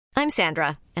I'm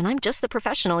Sandra, and I'm just the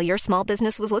professional your small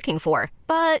business was looking for.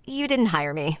 But you didn't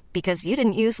hire me because you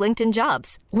didn't use LinkedIn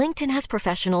Jobs. LinkedIn has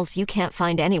professionals you can't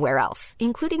find anywhere else,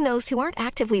 including those who aren't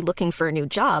actively looking for a new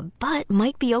job, but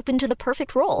might be open to the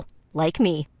perfect role, like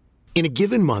me. In a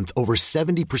given month, over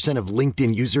 70% of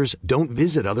LinkedIn users don't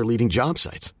visit other leading job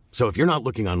sites. So if you're not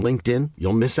looking on LinkedIn,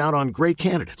 you'll miss out on great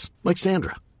candidates like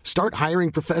Sandra. Start hiring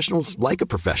professionals like a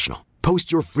professional.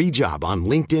 Post your free job on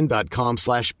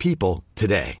linkedin.com/people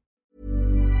today.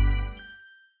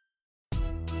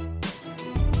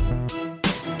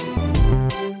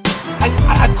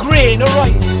 A grain of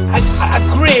rice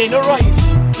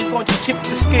is going to tip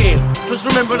the scale. Just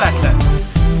remember that, lad.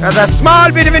 There's a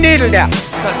small bit of a needle there.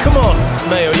 Now, come on,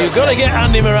 Mayo, you've got to get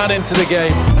Andy Moran into the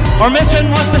game. Our mission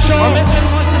was to show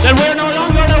that we're no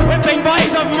longer the whipping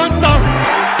boys of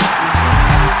Munster.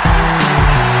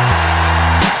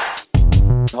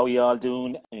 How you all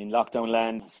doing in lockdown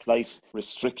land? Slight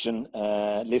restriction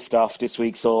lift off this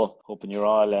week, so hoping you're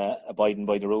all abiding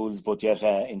by the rules, but yet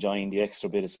enjoying the extra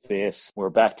bit of space. We're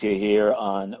back to you here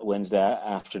on Wednesday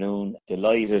afternoon.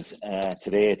 Delighted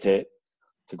today to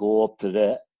go up to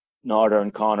the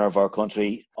northern corner of our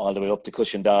country, all the way up to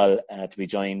Cushendall, to be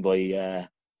joined by the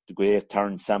great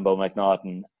Terence Sambo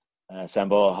McNaughton.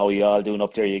 Sambo, how are you all doing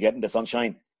up there? Are you getting the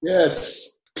sunshine? Yeah,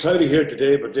 it's cloudy here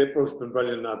today, but April's been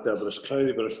brilliant out there. But it's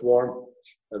cloudy, but it's warm.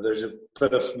 There's a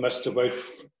bit of mist about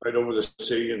over the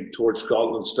sea and towards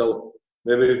Scotland still.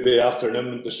 Maybe it'll be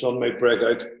afternoon. The sun might break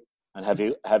out. And have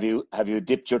you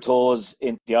dipped your toes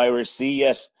into the Irish Sea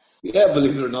yet? Yeah,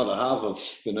 believe it or not, I have.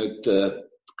 I've been out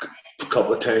a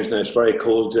couple of times now. It's very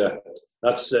cold.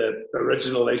 That's the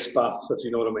original ice bath, if you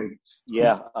know what I mean.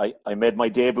 Yeah, I made my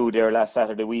debut there last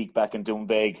Saturday week back in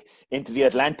Doonbeg, into the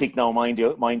Atlantic now, mind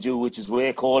you, which is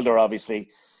way colder, obviously.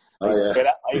 I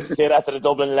used to say that to the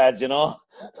Dublin lads, you know.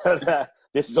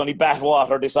 This is only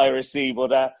bathwater, this Irish Sea.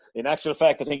 But in actual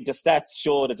fact, I think the stats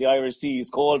show that the Irish Sea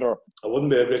is colder. I wouldn't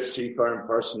be a great seafaring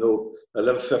person, though. I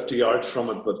live 50 yards from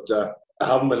it, but I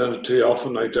haven't been in it too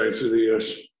often now down through the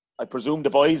years. I presume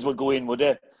the boys would go in, would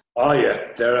they? Oh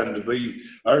yeah,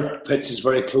 our pitch is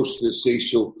very close to the sea,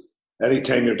 so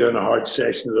anytime you're doing a hard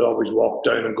session, they'll always walk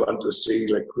down and go into the sea.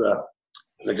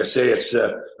 Like I say, it's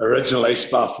the original ice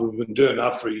bath. We've been doing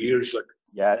that for years.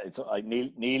 Yeah, it's Neil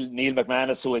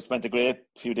McManus, who I spent a great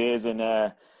few days in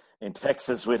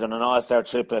Texas with on an All-Star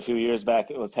trip a few years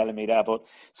back. It was telling me that. But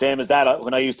same as that,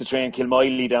 when I used to train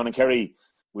Kilmiley down in Kerry,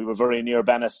 we were very near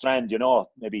Bannastrand, you know,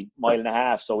 maybe a mile and a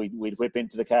half. So we'd whip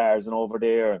into the cars and over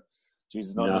there.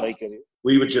 Jesus, nothing like it.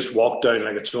 We would just walk down,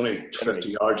 like it's only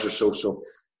 50 yards or so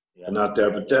yeah. Not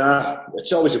there. But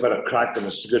it's always a bit of crack, and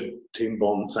it's a good team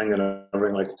bond thing and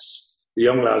everything. Like the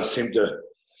young lads seem to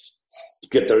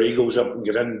get their egos up and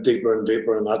get in deeper and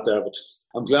deeper and that there. But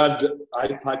I'm glad that I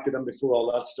packed it in before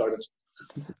all that started.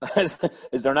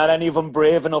 Is there not any of them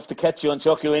brave enough to catch you and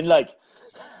chuck you in, like?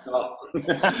 No.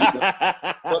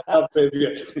 Not that brave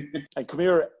yet. And come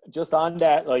here, just on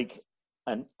that, like,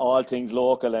 and all things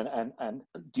local, and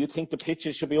do you think the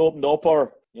pitches should be opened up,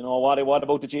 or, you know, what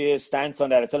about the GAA's stance on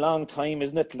that? It's a long time,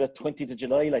 isn't it, till the 20th of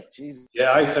July, like, Jesus.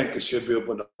 Yeah, I think it should be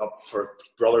opened up for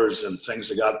brothers and things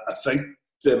like that. I think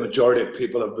the majority of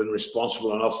people have been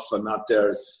responsible enough and not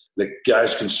there, like,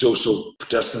 guys can social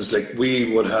distance. Like,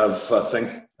 we would have, I think,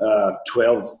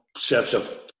 12 sets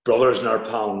of brothers in our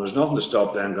panel. There's nothing to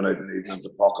stop them going out in the evening to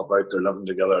talk about they're living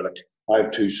together. Like, I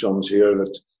have two sons here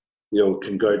that, you know,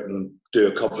 can go out and do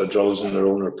a couple of drills on their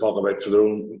own or talk about for their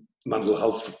own mental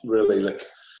health, really. Like,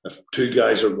 if two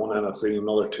guys are one end of the field,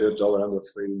 another two at the other end of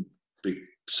the field, be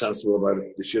sensible about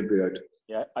it. They should be out.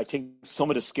 Yeah, I think some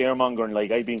of the scaremongering,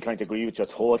 like, I've been trying to agree with you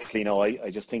totally now. I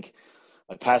just think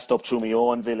I passed up through my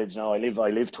own village now. I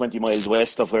live 20 miles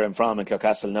west of where I'm from in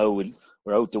Clarecastle now.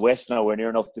 We're out the west now. We're near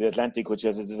enough to the Atlantic, which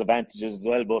has its advantages as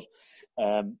well. But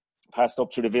passed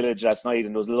up through the village last night,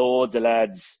 and there was loads of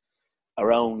lads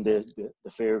around the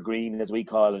fair green, as we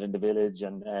call it, in the village,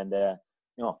 and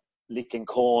you know, licking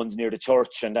cones near the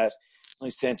church and that. I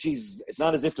was saying, geez, it's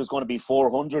not as if there's going to be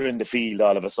 400 in the field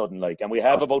all of a sudden, like, and we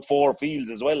have about 4 fields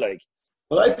as well, like.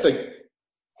 Well, I think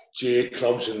GA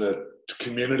clubs in the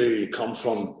community you come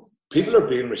from, people are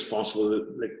being responsible.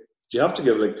 Like, you have to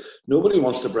give, like, nobody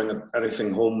wants to bring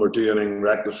anything home or do anything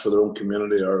reckless for their own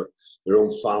community or their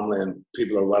own family, and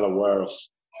people are well aware of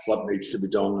what needs to be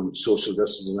done and social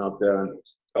distancing out there. And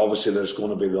obviously there's going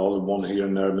to be the other one here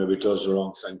and there maybe does the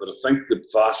wrong thing, but I think the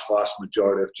vast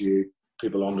majority of GA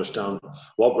people understand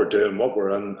what we're doing, what we're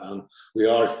in, and we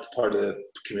are part of the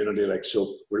community. Like,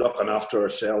 so we're looking after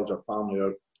ourselves, our family,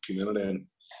 our community, and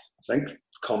I think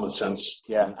common sense.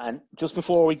 Yeah, and just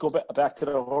before we go back to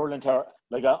the hurling,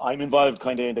 like I'm involved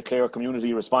kind of in the Clare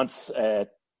community response to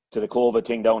the COVID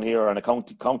thing down here on a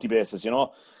county basis, you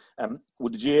know.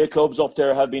 Would the GA clubs up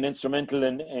there have been instrumental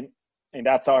in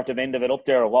that sort of end of it up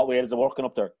there? Or what way is it working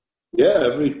up there? Yeah,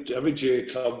 every GA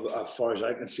club, as far as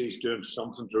I can see, is doing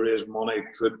something to raise money,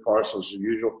 food parcels as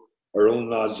usual. Our own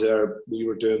lads there, we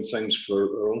were doing things for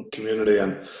our own community,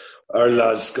 and our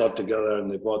lads got together and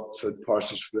they bought food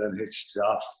parcels for the NH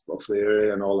staff of the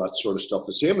area and all that sort of stuff.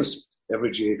 The same as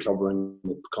every GA club around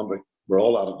the country. We're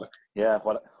all at it. Like. Yeah,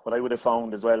 what I would have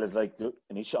found as well is like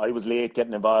I was late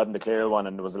getting involved in the Clare one,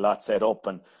 and there was a lot set up,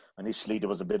 and initially there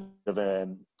was a bit of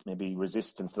maybe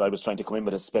resistance that I was trying to come in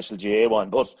with a special GA one,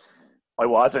 but I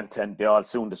wasn't, and they all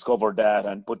soon discovered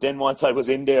that. But then once I was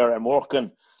in there and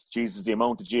working, Jesus, the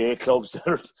amount of GA clubs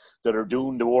that are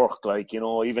doing the work, like, you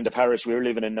know, even the parish we're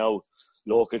living in now,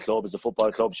 local club is a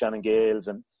football club, Shannon Gales,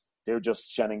 and they're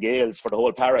just Shannon Gales for the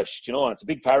whole parish. You know, it's a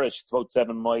big parish; it's about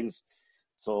 7 miles.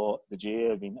 So the GA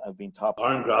have been top.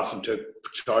 Aaron Graffin took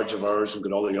charge of ours and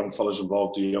got all the young fellas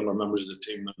involved, the younger members of the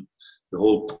team, and the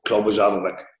whole club was out of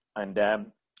it. And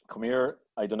come here,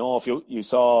 I don't know if you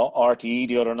saw RTE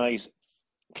the other night.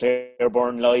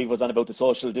 Clareburn Live was on about the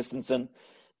social distancing.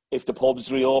 If the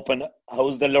pubs reopen,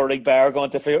 how's the Lurrig Bar going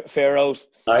to fare out?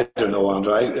 I don't know,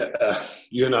 Andrew.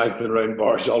 You and I have been around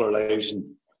bars all our lives, and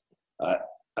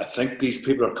I think these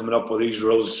people are coming up with these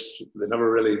rules. They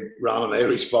never really ran an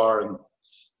Irish bar, and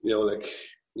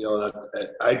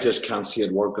I just can't see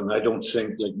it working. I don't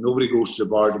think, like, nobody goes to the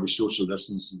bar to be social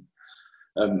distancing.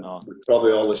 And no.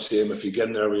 Probably all the same, if you get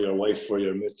in there with your wife or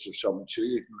your mates or something, sure,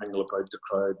 you can mingle about the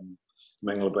crowd and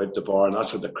mingle about the bar, and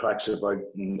that's what the crack's about.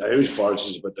 And Irish bars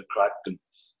is about the crack and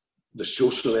the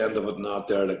social end of it, not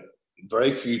there. Like,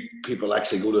 very few people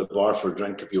actually go to the bar for a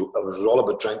drink. If it was all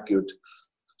about drink, you'd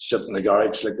sit in the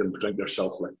garage and drink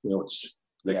yourself. Like, you know, it's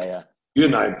like you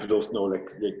and I both know. Like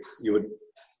you would.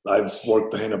 I've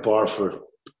worked behind a bar for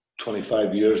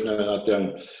 25 years now, out there,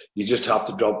 and you just have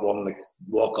to drop one, like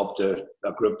walk up to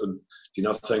a group, and do you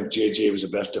not think JJ was the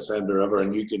best defender ever?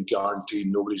 And you can guarantee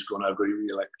nobody's going to agree with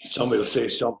you. Like, somebody will say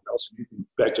something else, and you can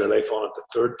bet your life on it. The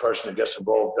third person that gets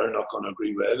involved, they're not going to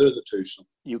agree with either of the two. So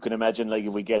you can imagine, like,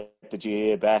 if we get the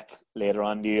GA back later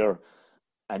on the year,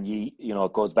 and you know,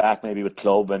 it goes back maybe with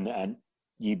club, and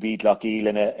you beat Lochiel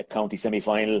in a county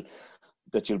semi-final,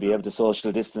 that you'll be able to social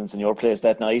distance in your place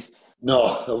that night?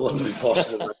 No, that wouldn't be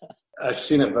possible. I've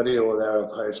seen a video there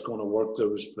of how it's going to work. There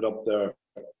was put up there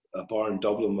a bar in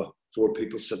Dublin with 4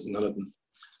 people sitting in it, and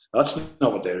that's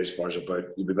not what the Irish bar's about.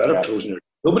 You'd be better closing it.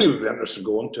 Nobody would be interested in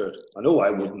going to it. I know I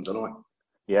wouldn't, anyway.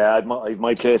 Yeah, I've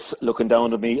my place looking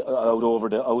down at me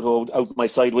out my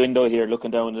side window here,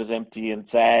 looking down at it empty and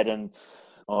sad and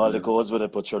all that goes with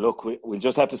it. But sure, look, we'll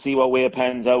just have to see what way it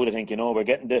pans out. I think, you know, we're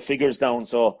getting the figures down,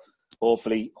 so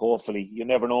hopefully, you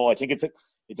never know. I think it's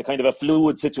a kind of a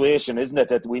fluid situation, isn't it?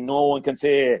 That no one can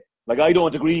say, like, I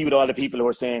don't agree with all the people who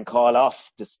are saying call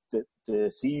off the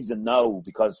season now,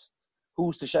 because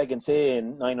who's to shag and say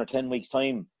in 9 or 10 weeks'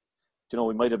 time, you know,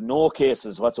 we might have no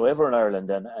cases whatsoever in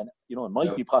Ireland, and you know, it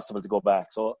might be possible to go back.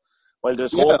 So while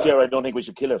there's hope there, I don't think we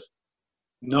should kill it.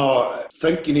 No, I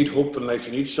think you need hope in life.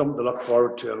 You need something to look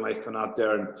forward to in life, and out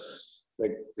there. And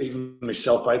like, even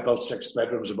myself, I built 6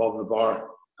 bedrooms above the bar,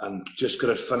 and just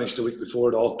got it finished the week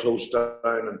before it all closed down,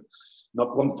 and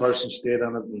not one person stayed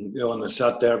in it, and, you know, and they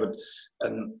sat there.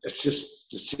 And it's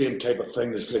just the same type of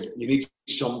thing. It's like, you need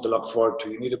something to look forward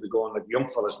to. You need to be going, like, young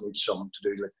fellas need something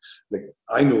to do. Like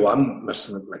I know I'm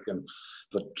missing it. Like,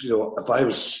 but you know, if I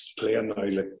was playing now,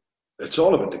 like, it's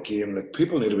all about the game. Like,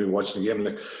 people need to be watching the game.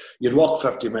 Like, you'd walk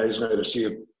 50 miles now to see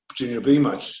a Junior B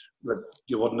match that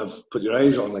you wouldn't have put your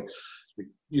eyes on. Like,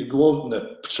 you go out in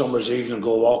the summer's evening and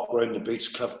go walk around the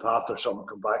beach, Cliff Path or something,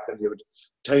 come back, and you would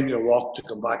time your walk to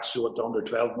come back so the under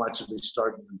 12 match would be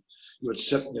starting. And you would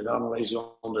sit and you'd analyse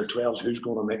under 12s, who's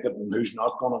going to make it and who's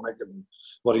not going to make it, and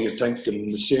what do you think? And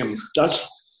the same, that's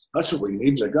what we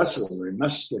need. Like, that's what we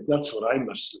miss. Like, that's what I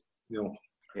miss. You know.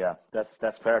 Yeah,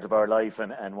 that's part of our life,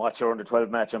 and watch our under 12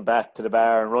 match and back to the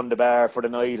bar and run the bar for the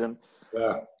night. And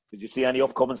did you see any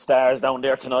upcoming stars down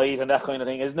there tonight and that kind of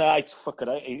thing? Isn't it?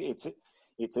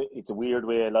 It's a weird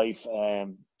way of life.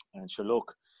 And sure,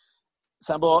 look,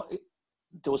 Sambo,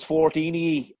 there was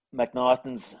 14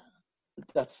 McNaughtons.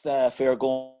 That's fair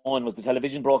going. Was the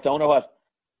television broke down or what?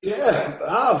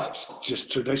 Yeah,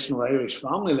 just traditional Irish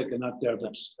family looking at there.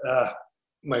 But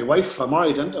my wife, I'm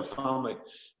married into a family.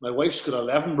 My wife's got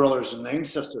 11 brothers and 9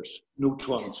 sisters, no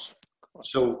twins.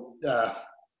 So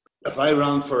if I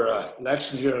ran for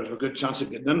election here, there's a good chance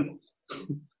of getting in,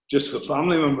 just with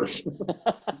family members.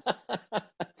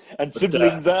 and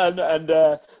siblings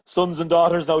and sons and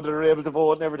daughters now that are able to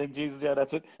vote and everything. Jesus, yeah,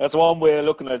 that's it. That's one way of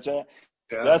looking at it.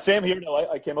 Yeah, same here now.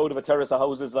 I came out of a terrace of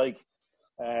houses like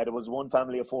there was one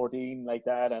family of 14 like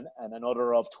that, and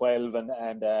another of 12,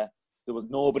 and there was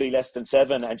nobody less than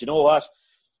 7. And you know what?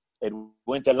 It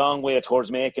went a long way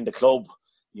towards making the club.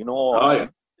 You know,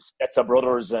 sets of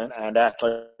brothers and that,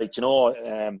 like, you know,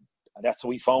 and that's what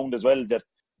we found as well, that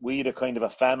we had a kind of a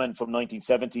famine from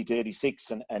 1970 to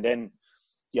 86, and then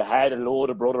you had a load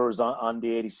of brothers on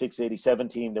the 86, 87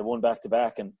 team that won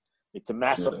back-to-back, and it's a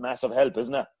massive help,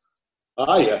 isn't it?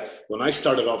 Yeah. When I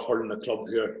started off hurling the club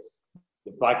here,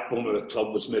 the backbone of the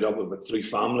club was made up of about 3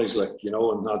 families, like, you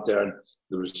know, and not there. And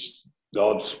there was the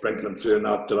odd sprinkling through and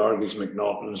that, the Argies,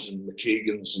 McNaughtons and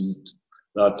McKeegans and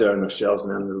that there and ourselves,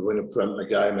 and then the Winniprint,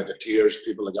 McGuy, McAteers,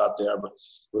 people that got there. But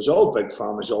it was all big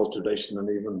families, all tradition, and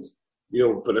even, you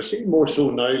know, but I see more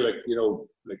so now, like, you know,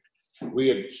 like we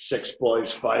had 6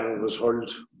 boys, 5 of us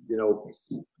hurled, you know,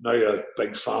 now a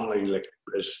big family, like,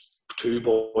 is 2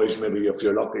 boys maybe if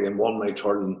you're lucky, and 1 might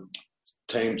hurl, and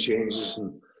time changes,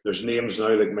 and there's names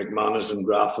now like McManus and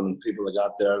Graff and people that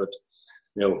got there that,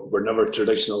 you know, were never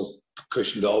traditional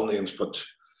Cushendall names, but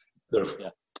they're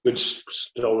good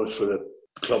stalwarts for the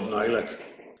club now. Like,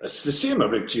 it's the same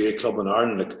every GA club in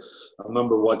Ireland. Like, I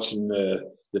remember watching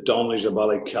the Donnellys of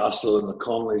Ballycastle and the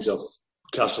Conleys of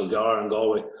Castlegar and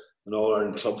Galway, and All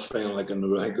Ireland club final. Like,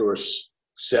 and I think there was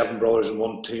 7 brothers in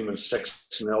one team and 6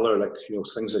 in the other. Like, you know,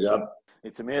 things like that.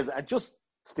 It's amazing. And just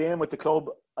staying with the club,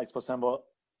 I suppose, Sambo,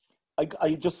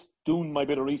 I just doing my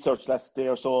bit of research last day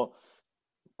or so.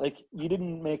 Like, you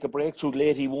didn't make a breakthrough till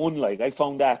 81. Like, I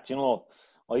found that, you know,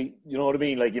 you know what I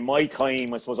mean? Like, in my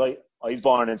time, I suppose I was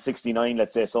born in 69,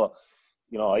 let's say. So,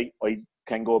 you know, I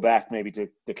can go back maybe to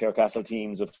the Clarecastle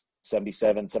teams of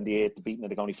 77, 78, beating at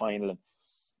the county final.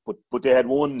 But they had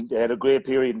a great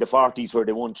period in the 40s where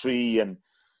they won 3 and,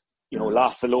 you know,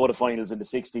 lost a load of finals in the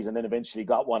 60s, and then eventually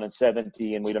got one in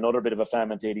 70, and we had another bit of a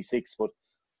famine to 86. But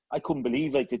I couldn't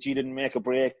believe, like, that you didn't make a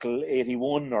break till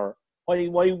 81, or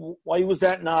why was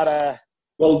that not a...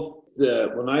 Well,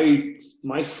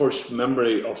 my first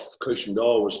memory of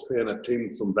Cushendall was playing a team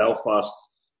from Belfast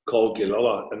called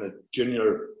Gilala in a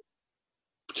junior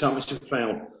championship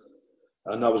final,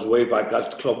 and that was way back.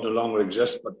 That club no longer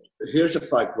exists. But here's the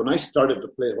fact: when I started to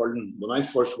play hurling, when I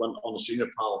first went on the senior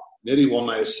panel, in 81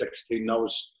 I was 16. That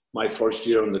was my first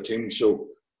year on the team, so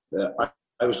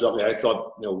I was lucky. I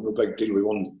thought, you know, no big deal. We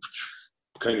won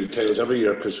county titles every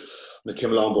year because when it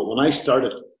came along. But when I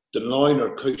started, Dunloy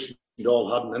or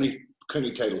Cushendall hadn't any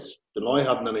county titles. Dunloy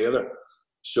hadn't any either.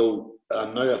 So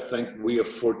now I think we have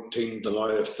 14,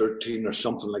 Dunloy have 13 or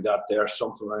something like that there,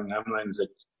 something along them lines. Like,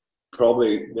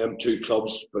 probably them 2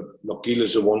 clubs, but Lochgeel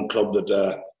is the one club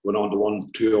that went on to win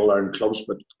 2 All-Ireland clubs.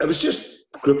 But it was just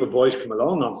a group of boys come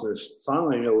along after this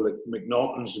family, you know, like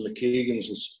McNaughtons and McKeegans,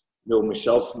 and, you know,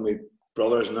 myself and my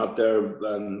brothers and that there,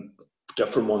 and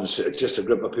different ones. Just a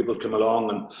group of people come along,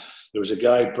 and there was a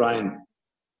guy, Brian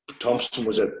Thompson,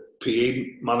 was a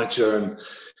PE manager, and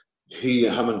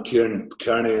him and Kieran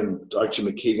Kearney and Archie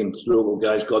McKeegan, local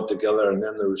guys, got together. And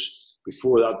then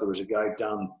before that, there was a guy,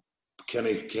 Dan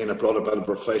Kenny, kind of brought a bit of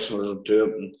professionalism to it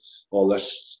and all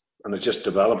this, and it just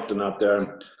developed in that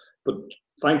there. But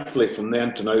thankfully, from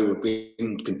then to now, we've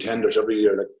been contenders every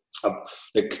year.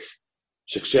 Like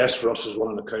success for us is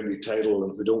winning the county title,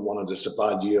 and if we don't want it, it's a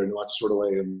bad year, and that sort of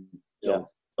way. And, you know,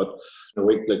 but in a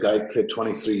week, like, I played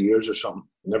 23 years or something,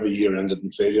 and every year ended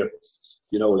in failure.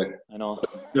 You know, like, I know.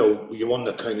 You know, you won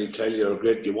the county title, you're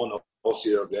great. You won Ulster,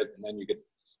 you're great, and then you get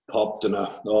popped in an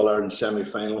All-Ireland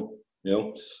semi-final. You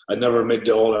know, I never made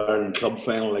the All-Ireland club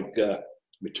final like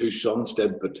my 2 sons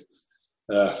did, but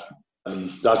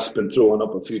and that's been thrown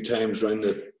up a few times around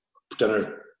the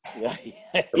dinner.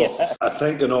 Yeah. I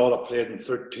think in all I played in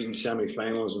 13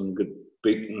 semi-finals and got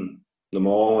beaten them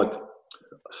all. Like,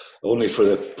 only for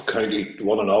the county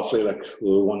one and Offaly, like,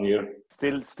 1 year.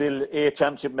 Still 8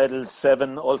 championship medals,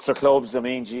 7 Ulster clubs. I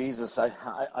mean, Jesus,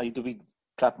 I do be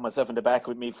clapping myself in the back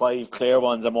with me 5 Clare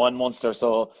ones and 1 Munster,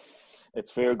 so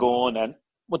it's fair going.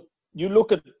 But you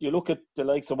look at the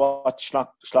likes of what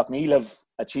Slaughtneil have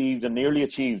achieved and nearly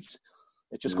achieved.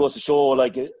 It just goes to show,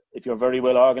 like, if you're very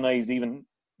well organised, even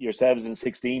yourselves in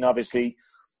 16, obviously,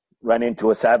 ran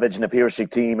into a Savage and a Piercing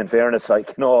team. In fairness, like,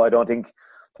 you know, I don't think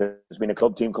there's been a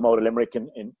club team come out of Limerick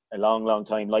in a long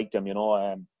time like them, you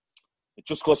know. It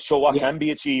just goes to show what can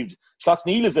be achieved.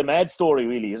 Slaughtneil is a mad story,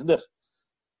 really, isn't it?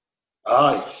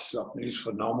 Slaughtneil's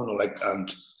phenomenal. Like,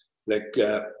 and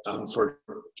And for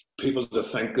people to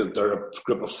think that they're a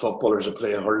group of footballers that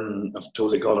play hurling have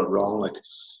totally got it wrong. Like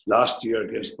last year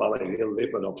against Ballyhale, they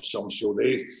put up some show.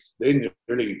 They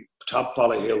nearly tapped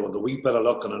Ballyhale with a wee bit of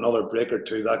luck and another break or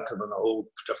two. That could have been a whole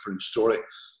different story.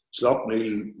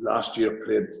 Slaughtneil last year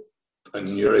played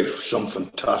in Newry some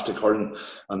fantastic hurling,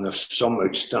 and there's some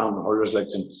outstanding hurlers. Like,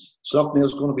 and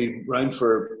Slaughtneil's going to be around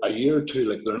for a year or two.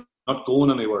 Like, they're not going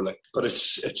anywhere. Like, but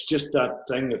it's just that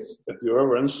thing. If you're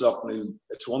ever in Slaughtneil,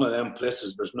 it's one of them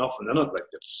places. There's nothing in it. Like,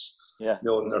 it's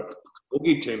and their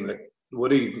camogie team. Like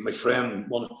Woody, my friend,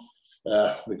 one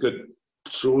the good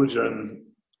soldier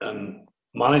and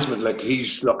management. Like,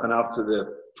 he's looking after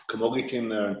the camogie team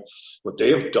there. What they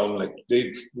have done, like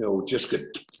they've just get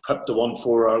pipped to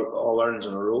 1-4 all Irelands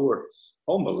in a row. Are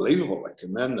unbelievable. Like,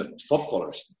 and then the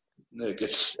footballers, like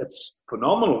it's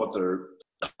phenomenal what they're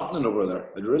happening over there.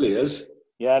 It really is.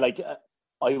 Yeah, like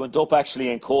I went up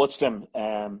actually and coached him.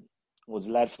 Was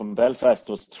a lad from Belfast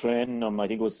was training him. I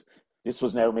think this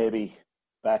was now maybe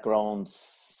back around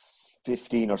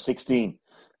 15 or 16.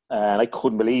 And I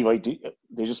couldn't believe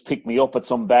they just picked me up at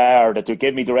some bar that they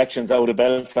gave me directions out of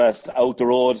Belfast, out the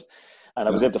road. And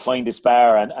I was able to find this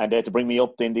bar and they had to bring me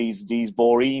up in these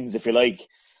boreens, if you like,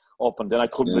 up. And then I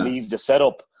couldn't believe the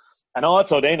setup. And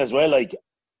also then as well, like,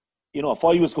 if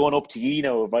I was going up to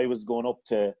if I was going up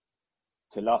to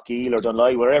Lochiel or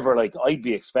Dunley, wherever, like, I'd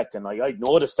be expecting, like, I'd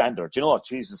know the standard.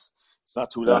 Jesus, it's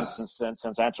not too long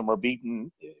since Antrim were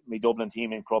beating my Dublin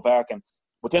team in Croke Park.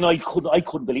 But then I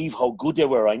couldn't believe how good they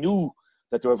were. I knew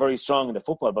that they were very strong in the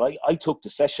football, but I took the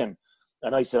session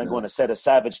and I said, I'm going to set a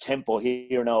savage tempo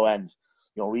here now and,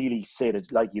 really say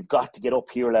that, like, you've got to get up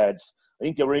here, lads. I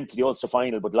think they were into the Ulster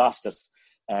final but lost it.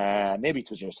 Maybe it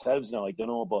was yourselves now, I don't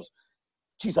know. But,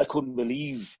 geez, I couldn't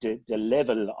believe the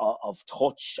level of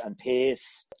touch and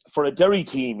pace for a Derry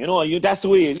team. That's the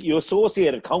way you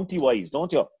associate it county-wise,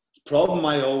 don't you? The problem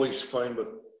I always find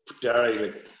with Derry,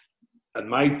 like, and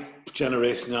my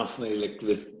generation, Anthony, like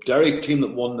the Derry team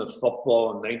that won the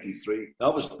football in '93,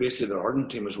 that was basically their hurling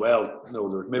team as well. There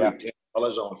were maybe 10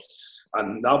 fellas on it.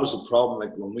 And that was the problem,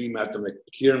 like when we met them, like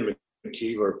Kieran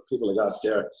McKeever, people like that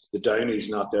there, the Downies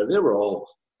not there, they were all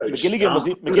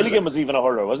McGilligan was even a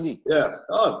hurler, wasn't he? Yeah.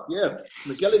 Oh, yeah.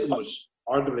 McGilligan was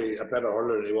arguably a better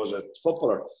hurler than he was a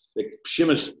footballer. Like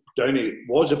Seamus Downey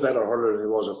was a better hurler than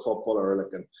he was a footballer.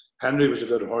 Like, and Henry was a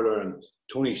good hurler, and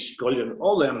Tony Scullion,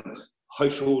 all them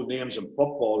household names in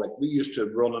football. Like, we used to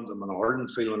run into them in a hurling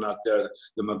field and that there.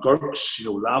 The McGurks,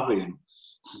 Lavey and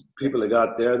people like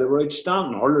that there, they were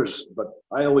outstanding hurlers. But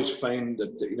I always find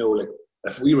that, like,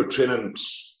 if we were training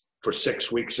for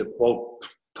 6 weeks at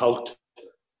Pult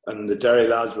and the Derry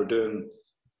lads were doing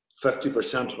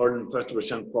 50% hurling, 50%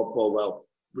 football, well,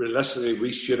 realistically,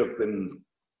 we should have been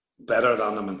better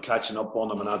than them and catching up on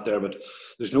them and that there. But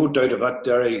there's no doubt of that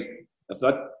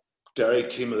Derry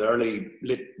team of the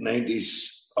late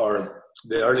 90s or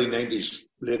the early 90s,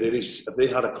 late 80s, if they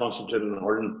had a concentrated on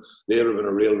hurling, they would have been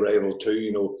a real rival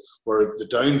too, where the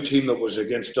Down team that was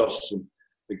against us, and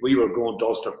like we were going to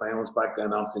Ulster finals back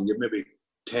then, Anthony, you'd maybe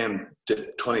 10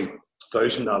 to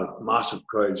 20,000 out of massive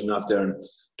crowds not there, and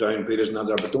Down beat us not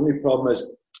there. But the only problem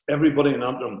is everybody in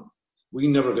Antrim, we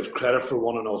never get credit for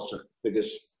winning Ulster,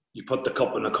 because you put the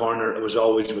cup in the corner, it was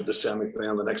always with the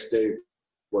semi-final the next day,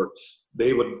 where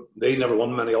they never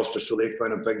won many Ulster, so they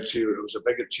found a big cheer. It was a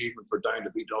big achievement for Down to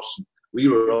beat us. And we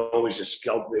were always a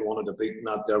scalp they wanted to beat,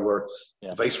 not there, where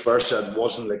vice versa. It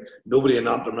wasn't like nobody in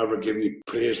Antrim ever gave you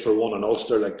praise for winning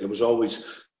Ulster. Like, it was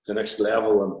always the next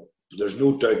level, and there's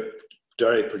no doubt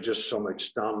Derry produced some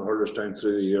outstanding hurlers down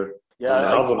through the year.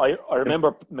 Yeah, I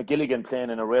remember McGilligan playing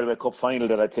in a Railway Cup final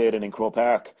that I played in Croke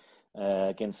Park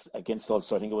against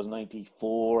Ulster. I think it was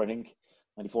 94,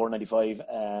 95.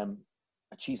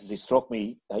 Jesus, he struck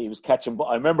me. He was catching.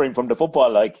 I remember him from the football,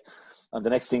 like, and the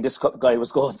next thing, this guy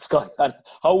was going, Scott, and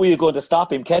how were you going to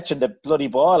stop him catching the bloody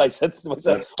ball? I said,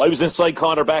 I was inside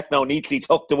corner back now, neatly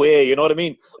tucked away. You know what I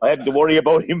mean? I hadn't to worry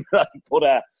about him.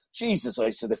 But Jesus,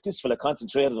 I said, if this fella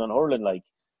concentrated on hurling, like,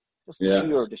 just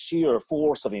the sheer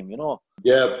force of him,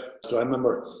 Yeah. So I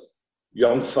remember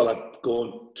young fella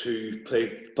going to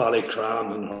play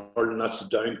Ballycran and hurling. That's the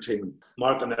Down team.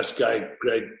 Marking this guy,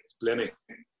 Greg Blenny,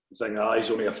 saying, he's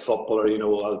only a footballer,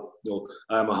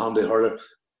 I'm a handy hurler.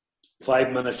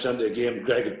 5 minutes into the game,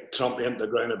 Greg had trumped me into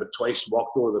the ground about twice,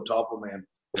 walked over the top of me, and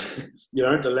you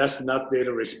learned a lesson that day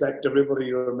to respect everybody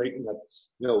you were meeting.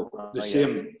 That,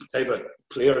 same type of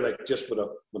player, like, just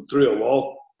went through a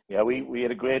wall. Yeah, we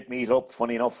had a great meet up.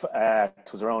 Funny enough, it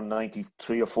was around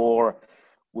 93 or 4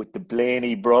 with the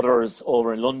Blaney brothers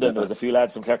over in London. There was a few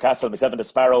lads from Clarecastle, myself and the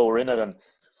Sparrow were in it, and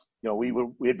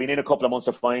we had been in a couple of months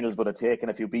of finals, but had taken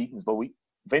a few beatings. But we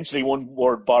eventually one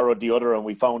word borrowed the other, and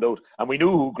we found out, and we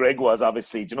knew who Greg was,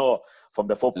 obviously, from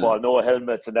the football, no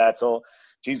helmets and that. So,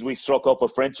 geez, we struck up a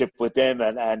friendship with them,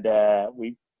 and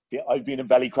I've been in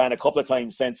Ballycran a couple of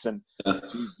times since, and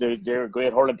geez, they're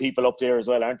great hurling people up there as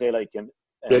well, aren't they?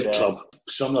 Great club.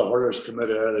 Some of the hurlers come out of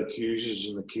the Hughes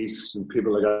and the Keiths and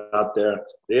people like that there.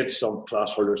 They had some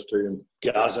class hurlers too. And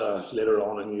Gaza later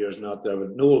on in years not there.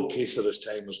 But Noel Keith at his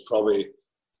time was probably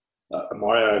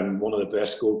Mario and one of the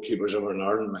best goalkeepers ever in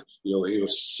Ireland. He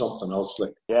was something else.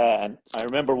 Yeah, and I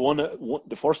remember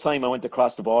the first time I went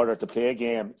across the border to play a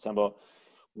game, Sambo,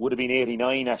 would have been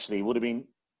 89 actually. Would have been,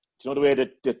 the way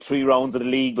the 3 rounds of the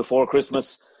league before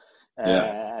Christmas?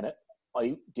 And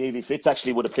Davy Fitz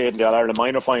actually would have played in the All-Ireland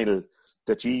minor final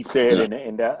that G played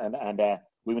in that, and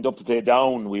we went up to play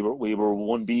down. We were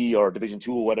 1B or Division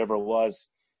 2 or whatever it was,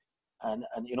 and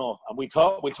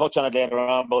we'll touch on it later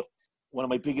on. But one of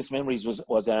my biggest memories was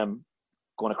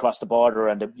going across the border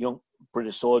and the young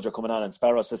British soldier coming on, and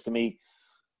Sparrow says to me,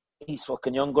 "He's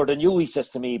fucking younger than you." He says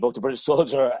to me about the British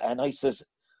soldier, and I says,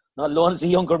 "Not only is he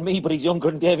younger than me, but he's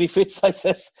younger than Davy Fitz." I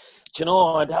says, and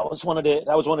that was one of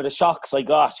the shocks I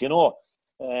got,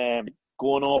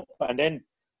 going up. And then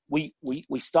we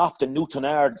stopped in Newton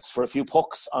Ards for a few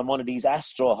pucks on one of these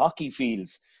Astro hockey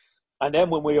fields. And then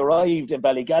when we arrived in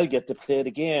Ballygalget to play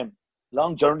the game,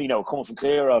 long journey now, coming from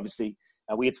Clare, obviously,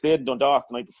 and we had stayed in Dundalk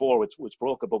the night before, which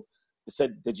broke it. But they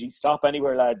said, "Did you stop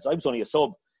anywhere, lads?" I was only a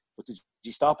sub, but did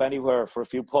you stop anywhere for a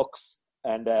few pucks?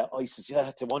 And I says,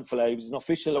 "Yeah, to one fella, he was an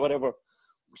official or whatever."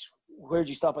 "Where'd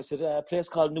you stop?" I said, "A place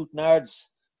called Newton Ards,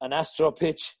 an Astro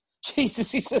pitch."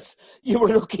 "Jesus," he says, "you were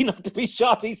lucky not to be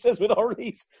shot," he says, "with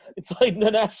Hurleys inside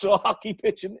an Astro hockey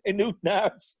pitch in Newton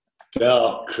Ards."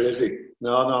 Yeah, crazy.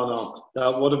 No.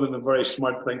 That would have been a very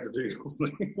smart thing to do.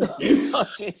 Oh,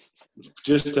 Jesus.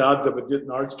 Just to add to the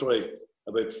Newton Ards story,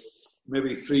 about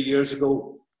maybe 3 years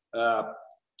ago,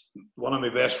 one of my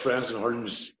best friends in hurling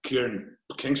is Kieran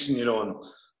Kingston, and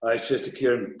I said to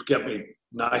Kieran, "Get me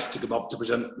nice to come up to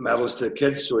present medals to the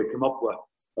kids." So he came up with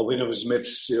a win of his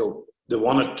mates. They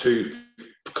wanted to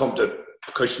come to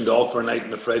Cushendall for a night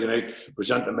on a Friday night,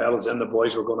 present the medals, and the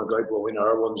boys were going to go out with win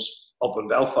our ones up in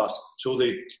Belfast. So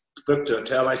they booked a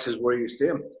hotel. I says, "Where are you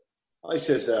staying?" I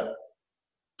says,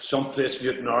 "Some place in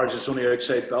Newton Ards, it's only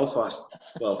outside Belfast."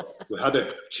 Well, we had to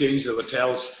change the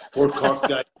hotels. 4 Cork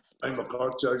guys. I'm a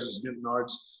Cork charges Newton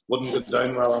Ards wouldn't go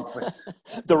down well on me.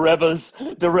 The rebels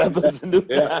in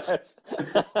Newton Ards.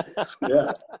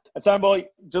 Yeah. And Sam Boy,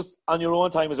 just on your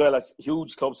own time as well, that's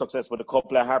huge club success with a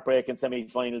couple of heartbreaking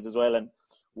semi-finals as well, and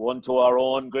one to our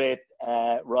own great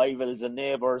rivals and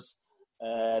neighbours,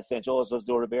 St. Joseph's,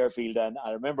 Dora Bearfield. And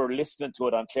I remember listening to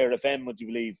it on Clare FM, would you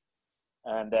believe?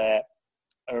 And I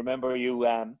remember you,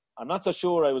 I'm not so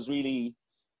sure I was really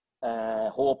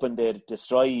hoping they'd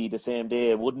destroy the same day.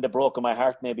 It wouldn't have broken my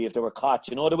heart maybe if they were caught.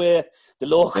 You know the way the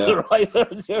local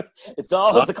rivals, it's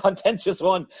always a contentious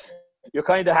one. You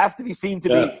kind of have to be seen to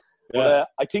be. But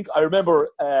I think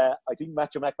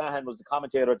Matthew McMahon was the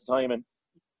commentator at the time, and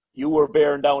you were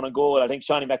bearing down on goal. I think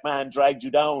Shawnee McMahon dragged you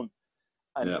down,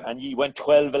 and you went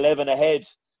 12-11 ahead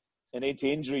and into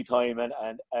injury time.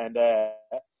 And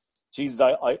Jesus,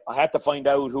 I had to find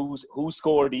out who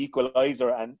scored the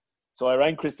equaliser. And so I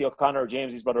rang Christy O'Connor,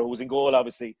 James's brother, who was in goal,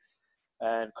 obviously.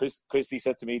 And Christy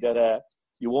said to me that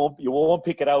you won't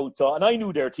pick it out. So, and I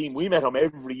knew their team. We met them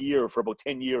every year for about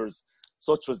 10 years.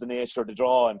 Such was the nature of the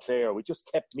draw in Clare. We just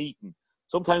kept meeting.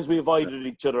 Sometimes we avoided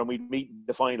each other and we'd meet in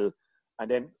the final. And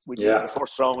then we'd meet in the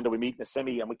first round and we'd meet in the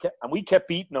semi. And we kept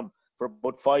beating them for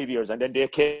about 5 years. And then they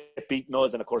kept beating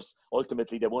us. And, of course,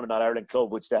 ultimately they won an All-Ireland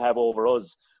club, which they have over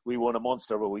us. We won a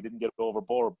Munster, but we didn't get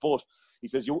overboard. But he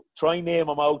says, you try and name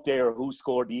them out there who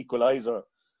scored the equaliser.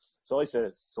 So I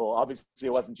said, so obviously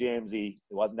it wasn't Jamesy,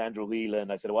 it wasn't Andrew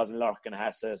Whelan, I said it wasn't Larkin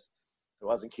Hassett, it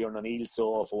wasn't Kieran O'Neill,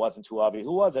 so if it wasn't too obvious,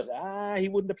 who was it? He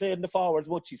wouldn't have played in the forwards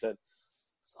much, he said.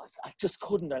 So I just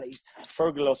couldn't, and he's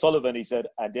Fergal O'Sullivan, he said,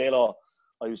 and Dalo,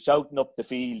 I was shouting up the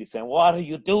field, he's saying, "What are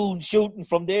you doing shooting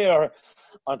from there?"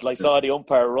 Until I saw the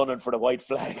umpire running for the white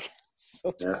flag.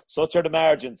 Such are the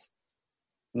margins.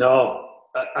 No,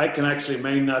 I can actually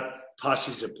mind that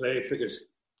passage of play because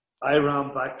I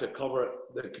ran back to cover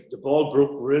it. The ball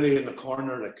broke really in the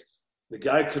corner. Like the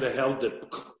guy could have held the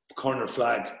corner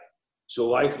flag.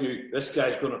 So I knew this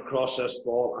guy's going to cross this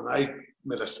ball, and I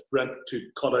made a sprint to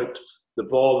cut out the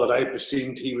ball that I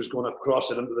perceived he was going to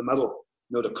cross it into the middle,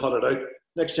 to cut it out.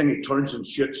 Next thing he turns and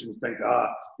shoots and think,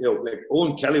 like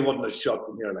Owen Kelly wouldn't have shot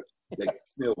from here. Like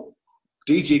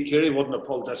DJ Carey wouldn't have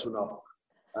pulled this one off.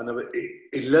 And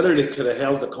he literally could have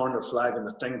held the corner flag and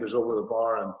the thing goes over the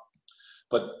bar. And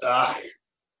But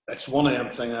it's one of them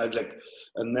things I'd like.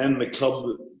 And then my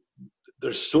club,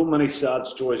 there's so many sad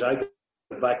stories. I go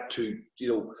back to,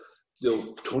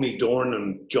 Tony Dorn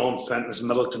and John Fenton's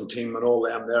Middleton team and all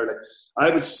them there. Like, I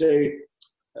would say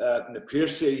Na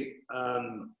Piarsaigh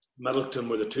and Middleton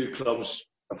were the two clubs.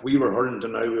 If we were hurling to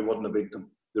now, we wouldn't have beat them.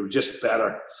 They were just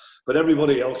better. But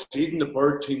everybody else, even the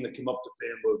Bird team that came up to play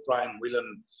with Brian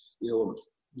Whelan,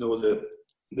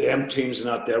 the M teams and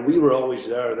that there, we were always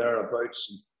thereabouts,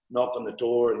 and knock on the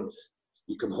door, and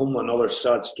you come home with another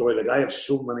sad story. Like, I have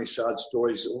so many sad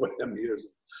stories over them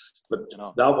years, but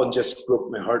that one just broke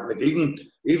my heart. Like,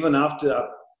 even after that,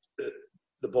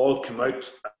 the ball came out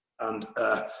and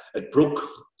it broke,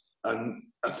 and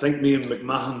I think me and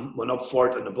McMahon went up for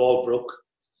it, and the ball broke.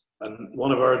 And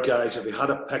one of our guys, if he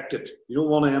had picked it,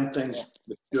 one of them things,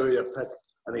 the Fury pick,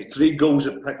 and he had 3 goes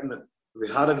at picking it. If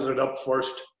he had it up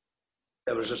first,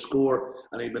 it was a score,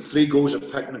 and he'd been 3 goes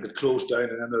at picking it, got closed down,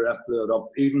 and then the ref blew it up.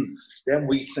 Even them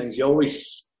wee things, you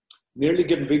always nearly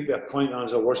getting beat by a point on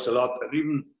is the worst a lot. And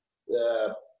even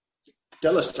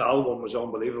De La Salle one was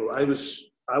unbelievable. I was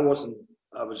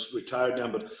retired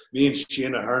then, but me and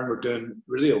Shane Ahern were doing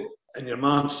radio, and your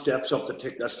man steps up to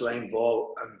take this line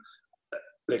ball, and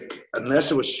like,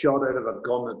 unless it was shot out of a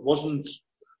gun, it wasn't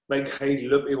big, high,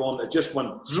 loopy one. It just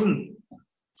went vroom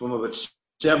from about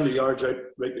 70 yards out,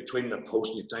 right between the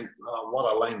posts, and you think,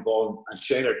 what a line ball. And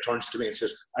Shiner turns to me and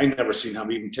says, I never seen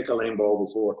him even take a line ball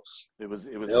before. It was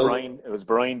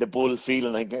Brian the Bull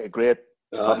feeling like a great,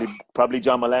 probably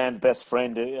John Mullane's best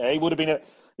friend. He would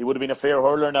have been a fair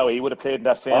hurler now. He would have played in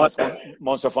that famous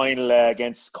Munster final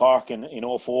against Cork in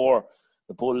 2004.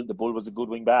 The Bull was a good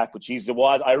wing back, but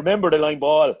I remember the line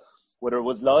ball, whether it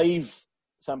was live,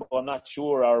 Sambo, I'm not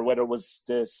sure, or whether it was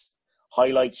this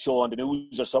highlight show on the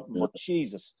news or something. But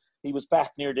Jesus, he was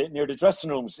back near the dressing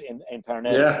rooms in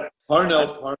Parnell. Yeah,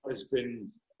 Parnell Park has been.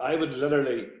 I would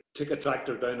literally take a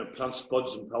tractor down and plant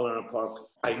spuds in Parnell Park.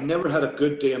 I never had a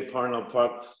good day in Parnell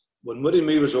Park. When Woody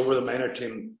Mee was over the minor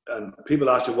team, and people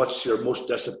asked you, what's your most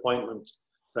disappointment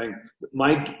thing?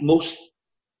 My most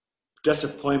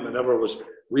disappointment ever was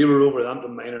we were over the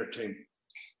Antrim minor team,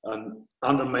 and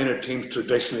Antrim minor teams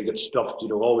traditionally get stuffed,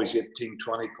 always 18,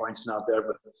 20 points not there,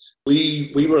 but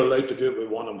we were allowed to do it with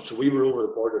one of them, so we were over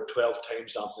the border 12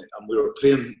 times, Anthony, and we were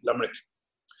playing Limerick.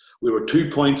 We were 2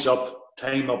 points up,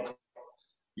 time up,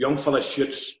 young fella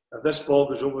shoots. If this ball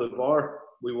goes over the bar,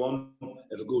 we won.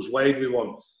 If it goes wide, we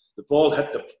won. The ball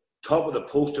hit the top of the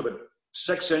post about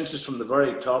 6 inches from the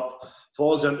very top,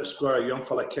 falls into the square, a young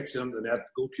fella kicks it into the net,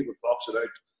 the goalkeeper blocks it out,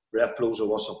 ref blows a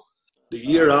whistle. The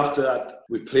year after that,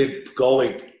 we played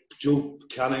Galway, Joe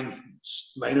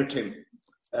Canning's minor team,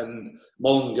 and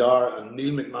Mullingar and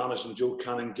Neil McManus and Joe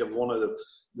Canning give one of the,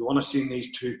 you want to see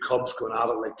these two cubs going at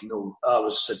it, like, it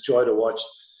was a joy to watch.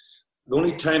 The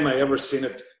only time I ever seen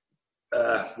it,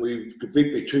 we could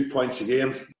beat by 2 points a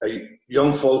game. A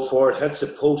young full forward hits a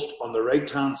post on the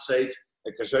right-hand side.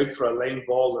 It goes out for a line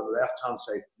ball on the left-hand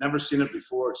side. Never seen it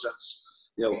before since,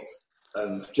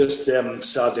 and just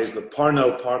sad days. But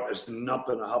Parnell Park has not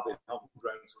been a happy hunting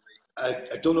ground for me.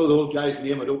 I don't know the old guy's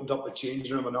name. I'd opened up a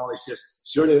changing room and all. He says,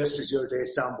 surely this is your day,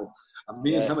 Sambo. And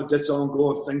me and him had this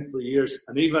ongoing thing for years.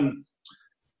 And even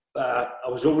I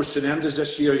was over St Enda's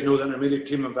this year, the intermediate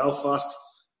team in Belfast.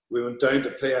 We went down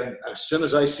to play, and as soon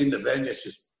as I seen the venue, I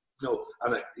says,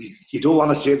 and you don't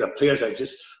want to say the players,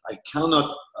 I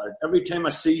cannot, every time I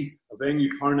see a venue,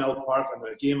 Parnell Park, and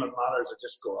a game that matters, I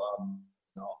just go,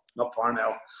 no, not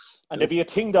Parnell. And there'd be a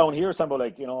thing down here, Sambo,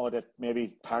 that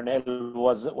maybe Parnell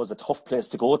was a tough place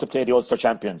to go to play the Ulster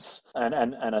champions. And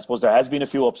I suppose there has been a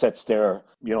few upsets there,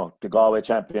 the Galway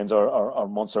champions or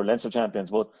Munster Leinster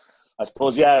champions. But I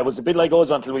suppose, it was a bit like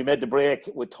us until we made the break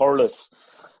with Thurles.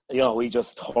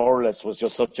 Thurles was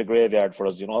just such a graveyard for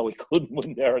us, we couldn't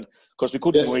win there. And of course, we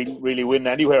couldn't really win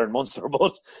anywhere in Munster.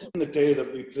 But the day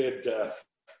that we played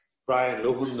Brian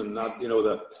Lohan and that,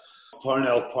 the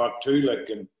Parnell Park too,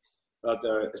 and that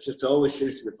there, it just always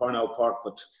seems to be Parnell Park,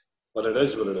 but it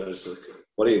is what it is.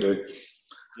 What do you do?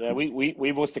 Yeah,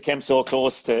 we must have come so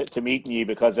close to meeting you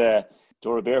because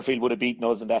Dora Bearfield would have beaten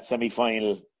us in that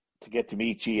semi-final to get to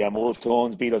meet you, and Wolf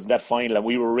Tones beat us in that final, and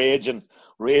we were raging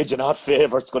hot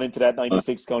favourites going into that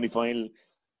 96 county final.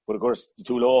 But of course, the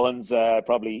two Lohans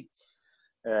probably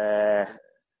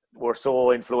were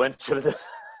so influential that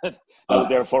that was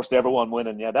their first ever one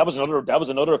winning. Yeah, that was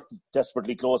another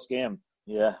desperately close game.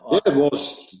 Yeah, it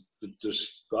was.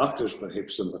 There's actors for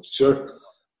heaps of it. Sure,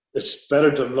 it's better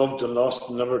to have loved and lost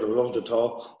than never to have loved at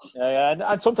all. Yeah,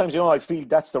 and sometimes I feel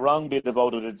that's the wrong bit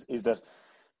about it is that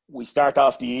we start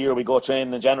off the year, we go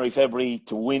training in January, February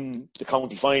to win the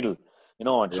county final.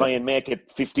 and try and make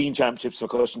it 15 championships for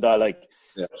Cushendall, like.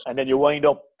 Yeah. And then you wind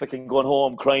up fucking going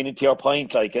home crying into your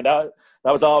pint, like, and that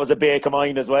was always a bake of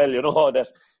mine as well, that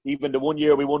even the one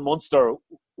year we won Munster,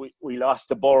 we lost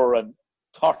to Burr and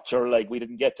torture, like we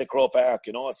didn't get to Croke Park,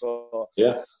 so.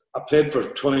 Yeah, I played for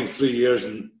 23 years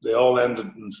and they all ended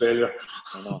in failure.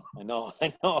 I know.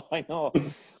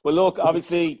 Well, look,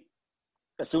 obviously,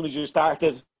 as soon as you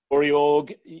started Bury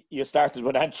Og, you started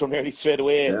with Antrim nearly straight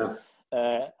away.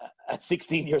 Yeah. At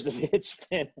 16 years of age,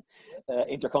 playing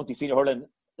inter-county senior hurling.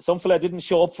 Some fella didn't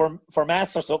show up for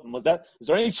mass or something. Is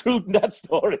there any truth in that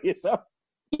story? Is there?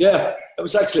 Yeah, it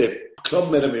was actually a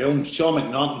club mate of my own. Sean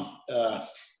McNaughton,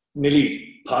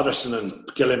 Millie Patterson and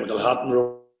Gillian McElhatton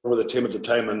were the team at the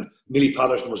time, and Millie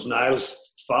Patterson was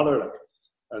Niall's father. Like,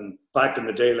 and back in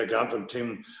the day, like Antrim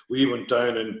team, we went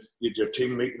down and you had your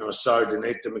team meeting on a Saturday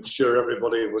night to make sure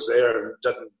everybody was there and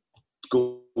didn't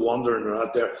go wandering or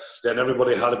out there. Then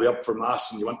everybody had to be up for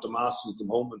mass, and you went to mass and you come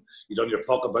home and you done your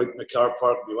puck about in the car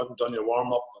park, you went and done your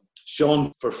warm up. And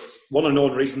Sean, for one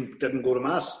unknown reason, didn't go to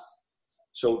mass.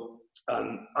 So,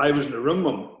 and I was in the room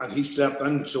with him and he slept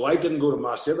in, so I didn't go to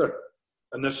mass either.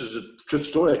 And this is a true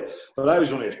story, but I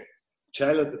was only a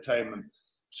child at the time, and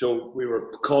so we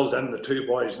were called in, the two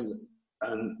boys,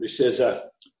 and he says,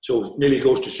 so Neely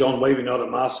goes to Sean, why are we not at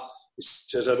mass? He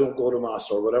says, I don't go to mass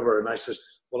or whatever. And I says,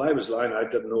 well, I was lying, I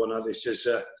didn't know. And he says,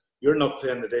 you're not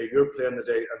playing the day, you're playing the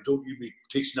day, and don't you be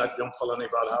teaching that young fella any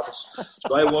bad habits.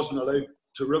 So I wasn't allowed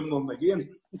to room him again.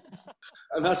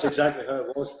 And that's exactly how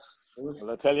it was.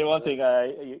 Well, I'll tell you one thing,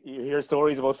 you hear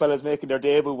stories about fellas making their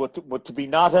debut, but to be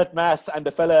not at mass and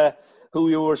the fella who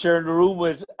you were sharing the room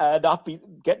with not be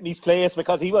getting his place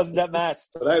because he wasn't at mass.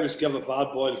 But I was given a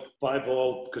bad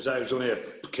ball because I was only a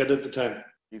kid at the time.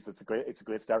 It's a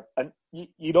great start. And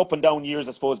you'd up and down years,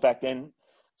 I suppose, back then.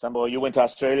 Sambo, you went to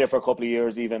Australia for a couple of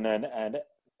years even and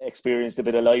experienced a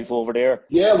bit of life over there.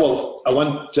 Yeah, well, I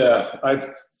went,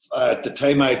 at the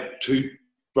time I had two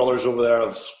brothers over there.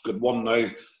 I've got one now.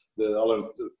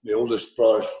 The oldest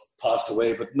brother passed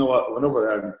away, but no, I went over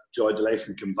there and enjoyed the life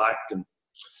and came back. And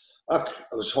I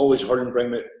was always hurling,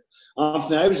 bring me.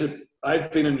 Anthony,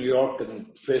 I've been in New York and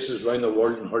places around the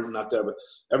world and hurling out there, but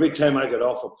every time I got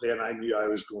off a plane, I knew I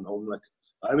was going home. Like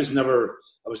I was never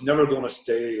going to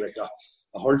stay. Like I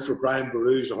hurled for Brian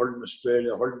Boru's, I hurled in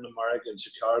Australia, I hurled in America, in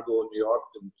Chicago, in New York,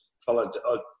 and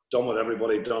I'd done what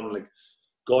everybody done. Like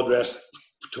God rest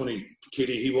Tony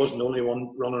Keaty, he wasn't the only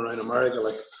one running around America.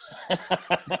 Like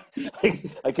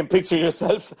I can picture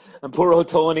yourself and poor old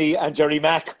Tony and Jerry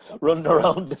Mack running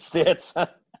around the States.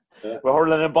 Yeah. We're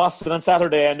hurling in Boston on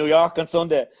Saturday and New York on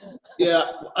Sunday. Yeah,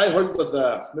 I hurled with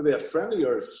maybe a friend of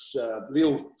yours,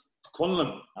 Leo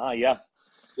Quinlan. Yeah.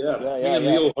 Me and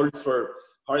Leo hurled for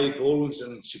Harry Bolins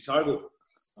in Chicago.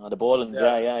 The Bolins,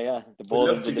 yeah. The Bolins.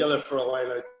 We lived together for a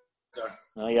while out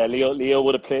there. Leo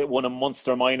would have won a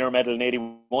Munster minor medal in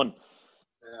 81.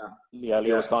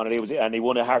 Leo was Connery. He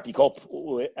won a Harty Cup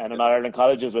and an Ireland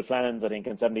Colleges with Flannans, I think,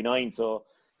 in 79. So,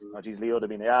 Leo would have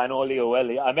been. Yeah, I know Leo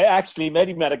well. I actually met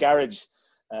him at a garage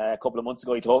a couple of months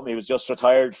ago. He told me he was just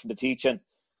retired from the teaching.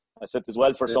 I said as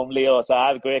well for some Leo. So I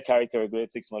have a great character, a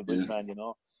great 6 mile bridge man,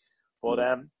 But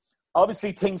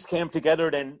obviously things came together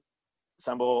then,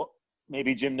 Sambo.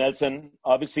 Maybe Jim Nelson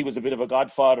obviously was a bit of a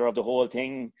godfather of the whole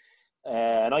thing.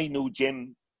 And I knew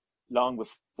Jim long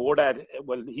before that.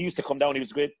 Well, he used to come down. He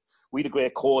was great. We had a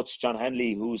great coach, John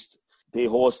Hanley, they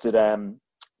hosted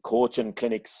coaching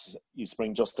clinics. Used to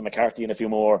bring Justin McCarthy and a few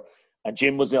more. And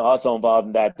Jim was also involved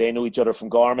in that. They knew each other from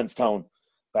Garmanstown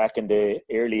back in the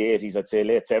early 80s, I'd say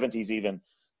late 70s even.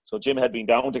 So Jim had been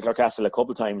down to Clarecastle a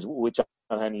couple of times with John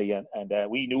Hanley, and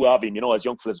we knew of him, as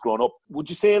young fellas growing up. Would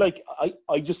you say, like,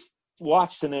 I just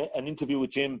watched an interview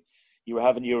with Jim, you were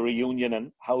having your reunion,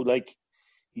 and how, like,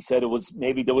 he said there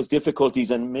was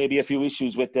difficulties and maybe a few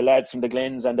issues with the lads from the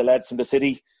Glens and the lads from the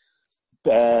city,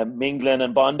 mingling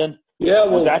and bonding. Yeah,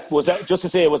 well, was that just to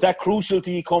say, was that crucial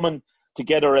to you coming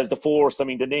together as the force? I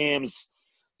mean, the names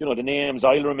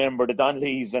I'll remember, the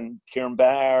Donnellys and Kieran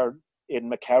Barr,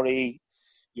 Aidan McCarry,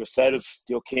 yourself,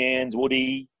 the O'Kanes,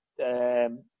 Woody,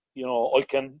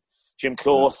 Ulkin, Jim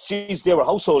Close. Jeez, they were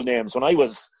household names when I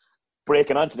was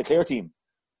breaking onto the Clare team.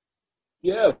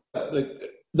 Yeah, like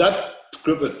that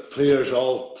group of players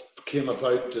all came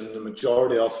about, and the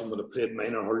majority of them would have played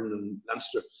minor hurling in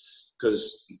Leinster,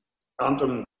 because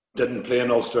Antrim didn't play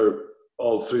in Ulster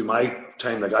all through my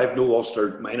time. Like, I've no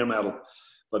Ulster minor medal,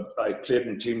 but I played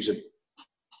in teams that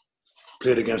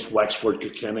played against Wexford,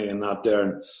 Kilkenny, and that there.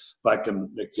 And back in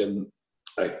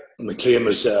my claim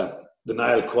was the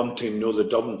Niall Quinn team, the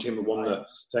Dublin team that won the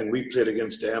thing. We played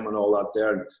against them and all that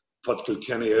there, and put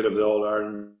Kilkenny out of the All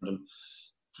Ireland. And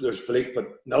there's belief, but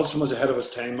Nelson was ahead of his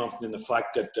time, Anthony, in the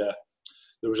fact that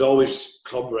there was always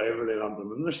club rivalry around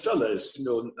them, and there still is,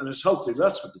 and it's healthy.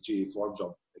 That's what the GAA forms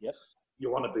on. Yep.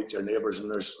 You want to beat your neighbours,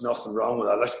 and there's nothing wrong with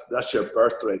that. That's your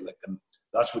birthright, and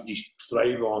that's what you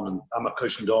thrive on. And I'm a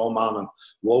cushion doll man, and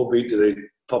woe be to they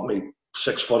put me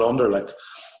 6 foot under, and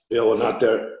that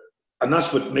there. And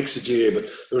that's what makes the GAA. But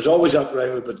there was always that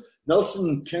rivalry. But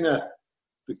Nelson kind of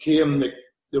became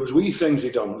there was wee things he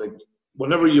done. Like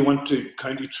whenever you went to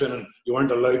county training, you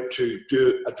weren't allowed to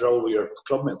do a drill with your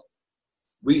clubmate.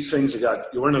 Wee things like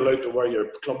that. You weren't allowed to wear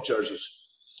your club jerseys.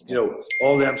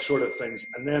 All them sort of things.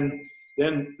 And then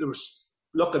there was,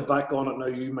 looking back on it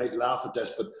now, you might laugh at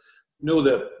this, but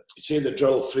the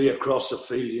drill 3 across the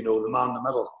field, the man in the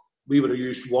middle, we would have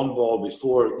used 1 ball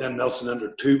before, then Nelson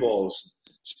entered 2 balls,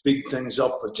 speed things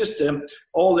up, but just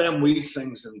all them wee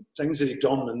things and things that he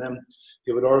done, and then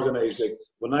he would organise, like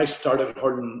when I started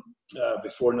hurling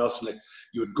before Nelson, like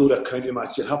you would go to a county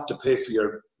match, you'd have to pay for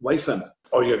your wife in,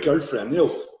 or your girlfriend,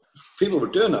 people were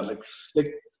doing that, like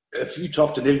if you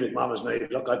talk to Neil McManus now,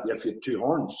 he'd look at you if you had 2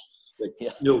 horns,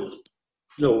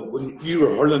 when you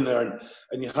were hurling there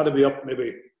and you had to be up,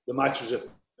 maybe the match was at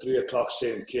 3 o'clock,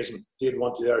 say in case, and he'd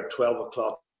want you there at 12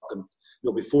 o'clock, and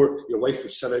before your wife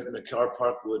would sit out in the car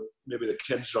park with maybe the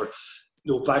kids, or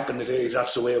back in the days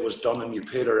that's the way it was done, and you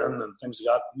paid her in and things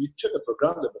like that, and you took it for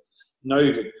granted. But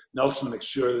now Nelson makes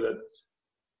sure that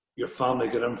your family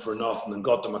get in for nothing and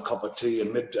got them a cup of tea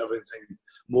and made everything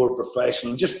more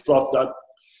professional, and just brought that.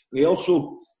 He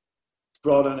also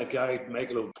brought in a guy,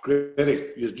 Michael O'Grady,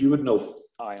 you would know,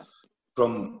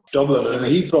 from Dublin, and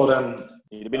he brought in.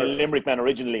 He'd have been a Limerick man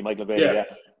originally, Michael O'Grady.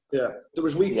 Yeah. There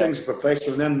was wee things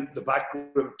professional, and then the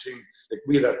backroom team, like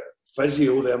we had a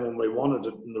physio then when we wanted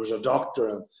it, and there was a doctor,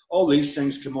 and all these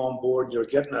things came on board. You're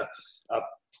getting a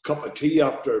cup of tea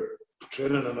after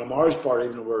training in a Mars bar,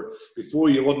 even where before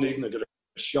you wouldn't even get a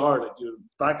shower. Like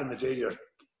back in the day, you're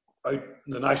out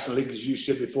in the National League, as you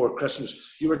said before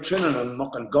Christmas, you were training in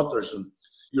muck and gutters, and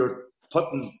you're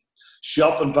putting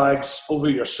shopping bags over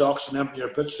your socks and emptying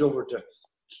your boots over to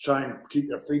try and keep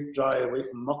your feet dry away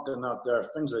from muck and that there,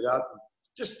 things like that.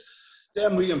 Just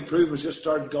them wee improvements just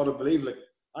started, got to believe, like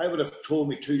I would have told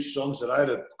me 2 sons that I'd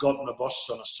have gotten a bus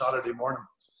on a Saturday morning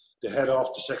to head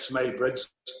off to 6 Mile Bridge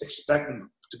expecting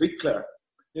to beat Clare,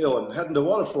 and heading to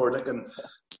Waterford, like,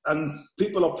 and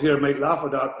people up here might laugh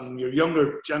at that, and your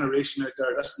younger generation out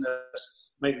there listening to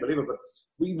this might believe it, but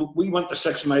we went to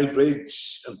 6 Mile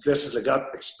Bridge and places like that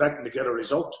expecting to get a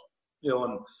result,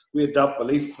 and we had that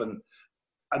belief. And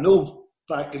I know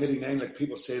back in '89, like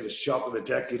people say, the shock of the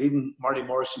decade, even Marty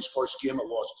Morrissey's first game it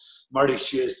was, Marty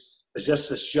says, is this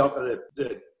the shock of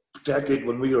the decade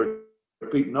when we were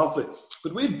beaten Offaly?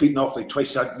 But we'd beaten Offaly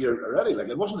twice that year already, like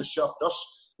it wasn't a shock to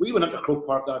us. We went into Croke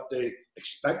Park that day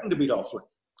expecting to beat Offaly.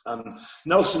 And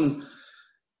Nelson,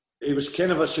 he was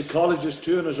kind of a psychologist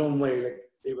too in his own way. Like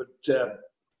he would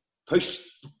push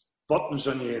buttons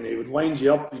on you and he would wind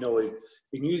you up.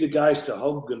 He knew the guys to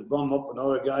hug and bum up and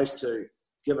other guys to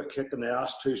give a kick in the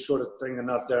ass to, sort of thing, and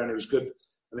that there. And he was good.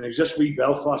 And he was just wee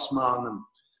Belfast man,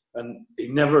 and he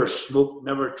never smoked,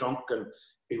 never drunk, and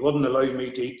he wouldn't allow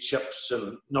me to eat chips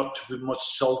and not to put much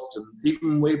salt. And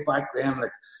even way back then,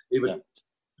 like he would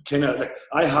kind of like,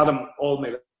 I had him all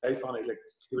my life on it. Like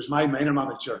he was my minor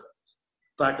manager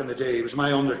back in the day. He was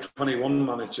my under-21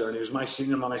 manager, and he was my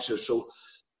senior manager. So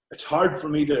it's hard for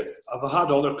me to. I've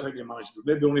had other county managers, but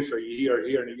maybe only for a year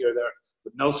here and a year there.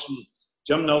 But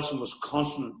Jim Nelson was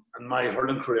constant in my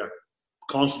hurling career,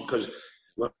 constant, because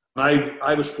when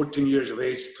I was 14 years of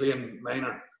age playing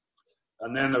minor,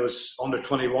 and then I was under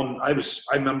 21. I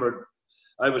remember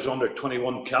I was under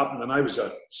 21 captain, and I was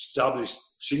a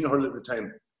established senior hurler at the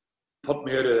time. Put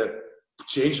me out of the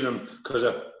changing room because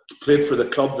I played for the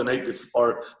club the night before,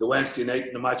 or the Wednesday night,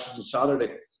 and the match was on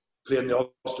Saturday, playing the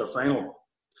Ulster final.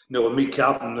 And me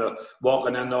captain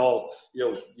walking in all,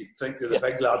 you think you're the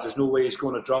big lad, there's no way he's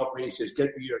going to drop me. He says,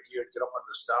 get me your gear, get up on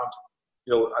the stand.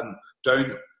 And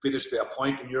down Petersby a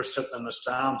point, and you're sitting in the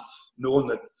stand knowing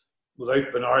that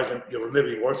without being arrogant, you were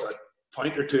maybe worth a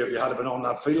point or two if you had been on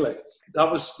that field. Like, that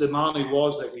was the man he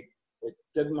was. Like, it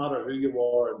didn't matter who you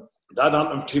were. And that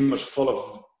Antrim team was full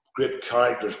of great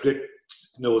characters, great,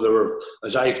 there were,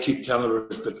 as I keep telling, there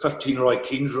was about 15 Roy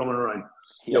Keanes running around.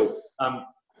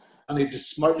 And he had the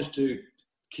smartness to.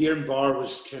 Kieran Barr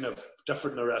was kind of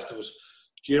different than the rest of us.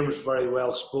 Kieran was very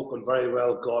well spoken, very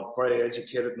well got, very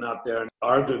educated and that there. And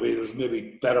arguably there was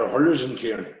maybe better hurlers than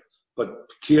Kieran. But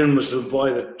Kieran was the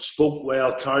boy that spoke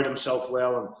well, carried himself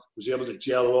well, and was able to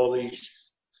gel all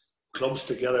these clubs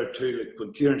together too. Like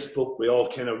when Kieran spoke, we all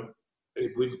kind of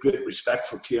with great respect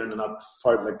for Kieran and that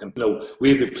part. Like, you know,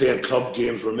 we'd be playing club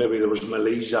games where maybe there was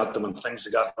Malaise at them and things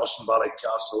like that. Us in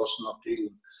Ballycastle, us in Upfield,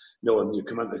 you know, and you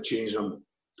come into the change room.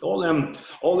 All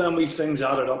them wee things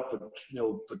added up, but you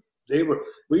know, but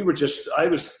I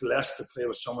was blessed to play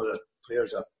with some of the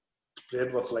players I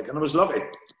played with, like, and I was lucky,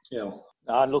 you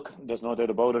know. Look, there's no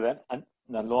doubt about it. And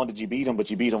not long did you beat him, but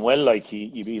you beat him well. Like,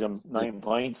 you beat him 9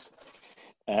 points.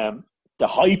 The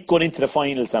hype going into the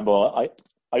final, Sambo,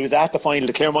 I was at the final.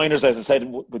 The Clare Miners, as I said,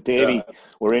 with Davy,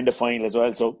 were in the final as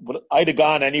well. So, but I'd have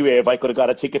gone anyway if I could have got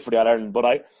a ticket for the All-Ireland.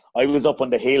 But I was up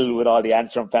on the hill with all the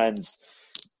Antrim fans.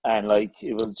 And, like,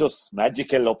 it was just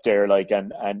magical up there. Like,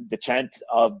 and the chant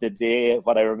of the day,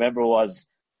 what I remember was,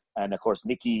 and of course,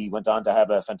 Nicky went on to have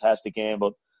a fantastic game,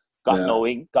 but got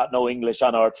no English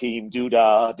on our team.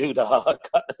 Got no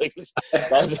English.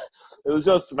 So it was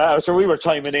just, man, I'm sure we were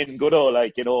chiming in good old,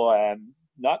 like, you know,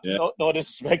 no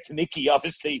disrespect to Nicky,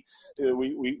 obviously.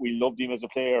 We loved him as a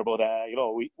player, but, you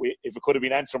know, we if it could have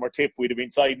been Antrim or Tip, we'd have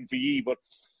been siding for ye. But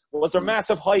was there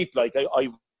massive hype? Like,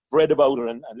 I've read about it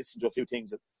and listened to a few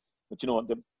things, but you know,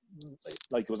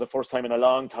 like, it was the first time in a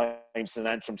long time since an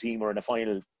Antrim team were in a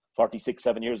final,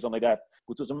 46-7 years, something like that.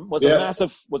 But was it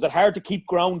massive? Was it hard to keep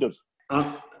grounded?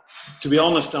 To be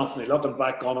honest, Anthony, looking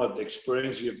back on it, the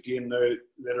experience you've gained now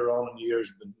later on in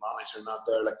years, been manager not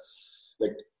there,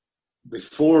 like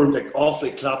before, like,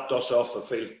 awfully clapped us off the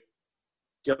field.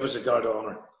 Give us a guard of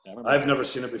honour. I've never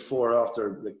seen it before or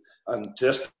after, like, and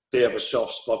this day have a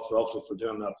soft spot for Offaly for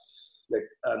doing that. Like,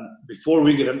 and before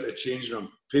we get into the changing room,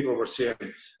 people were saying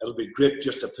it'll be great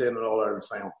just to play in an All-Ireland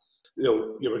final. You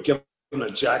know, you were given a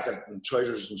jacket and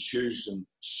trousers and shoes and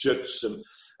suits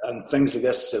and things like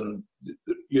this, and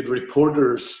you'd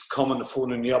reporters coming and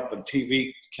phoning you up and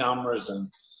TV cameras, and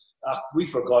we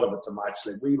forgot about the match.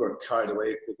 Like, we were carried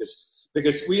away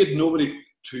because we had nobody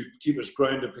to keep us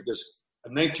grounded, because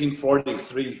in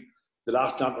 1943 the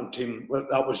last Antrim team, well,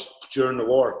 that was during the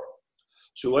war.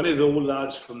 So any of the old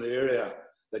lads from the area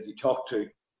that you talk to,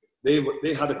 they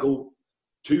had to go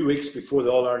 2 weeks before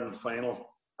the All-Ireland final,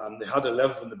 and they had to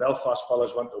live when the Belfast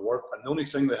fellas went to work, and the only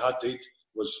thing they had to eat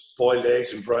was boiled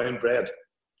eggs and brown bread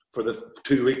for the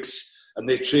 2 weeks, and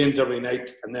they trained every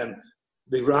night, and then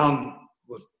they ran.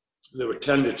 They were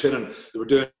telling the training, they were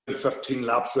doing 15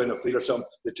 laps around the field or something.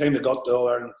 By the time they got to the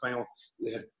All-Ireland final,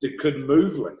 they couldn't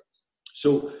move, like.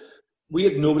 So we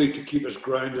had nobody to keep us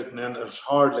grounded, and then it was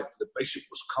hard. Like, the bishop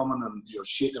was coming, and you're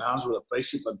shaking hands with the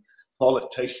bishop and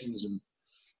politicians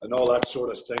and all that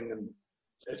sort of thing. And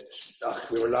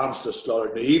we were lambs to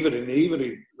slaughter.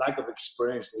 Naivety, lack of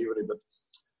experience, naivety.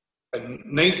 But in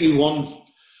 91,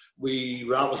 we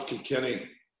rattled Kilkenny.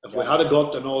 If we had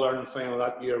got an All-Ireland final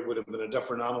that year, it would have been a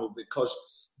different animal,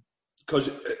 because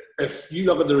if you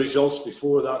look at the results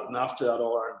before that and after that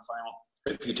All-Ireland final,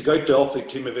 if you took out the Offaly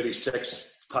team of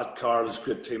 86, Pat Carroll's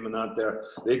great team and that there,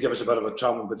 they give us a bit of a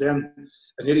trouble. But then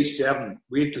in 87,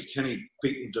 we had Kilkenny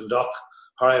beating Dundalk.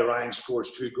 Harry Ryan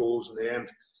scores 2 goals in the end.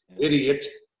 88,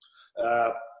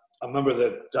 I remember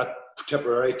that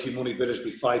Tipperary team only beat us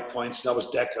by 5 points. That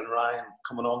was Declan Ryan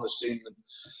coming on the scene, and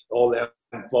all them,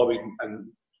 Bobby and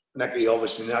Nicky,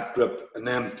 obviously, in that group. And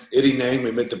then 89,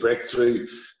 we made the breakthrough.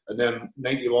 And then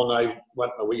 91, I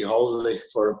went on a wee holiday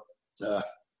for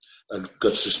and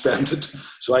got suspended.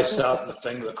 So I sat in the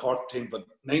thing with the Cork team. But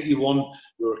 91,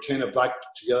 we were kind of back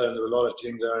together, and there were a lot of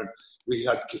teams there. And we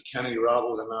had Kilkenny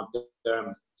rattled and that there,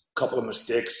 a couple of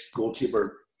mistakes,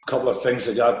 goalkeeper, a couple of things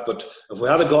like that. But if we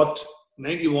had got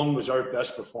 91 was our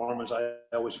best performance, I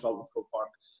always felt, in Croke Park.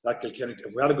 That Kilkenny,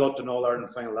 if we had got to an All-Ireland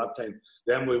final that time,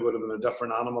 then we would have been a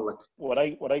different animal. Like,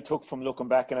 what I took from looking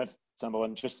back on it, Sambo,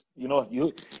 and just, you know,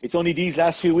 it's only these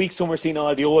last few weeks when we're seeing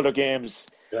all the older games.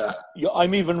 Yeah,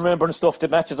 I'm even remembering stuff, the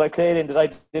matches I played in that I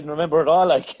didn't remember at all.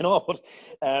 Like, you know, but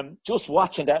just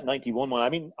watching that 91 one. I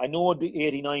mean, I know the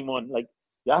 89 one. Like,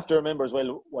 you have to remember as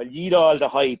well, while you'd all the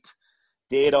hype,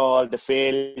 they'd all the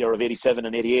failure of 87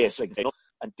 and 88. Like, you know,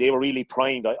 and they were really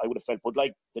primed, I would have felt. But,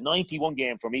 like, the 91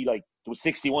 game for me, like, there was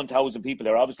 61,000 people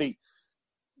there. Obviously,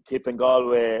 Tip and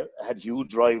Galway had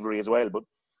huge rivalry as well. But,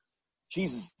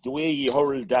 Jesus, the way you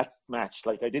hurled that match,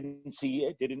 like, I didn't see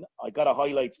it. I got a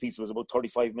highlights piece. It was about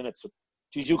 35 minutes. But,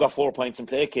 geez, you got 4 points in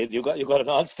play, kid. You got an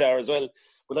all-star as well.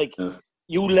 But, like,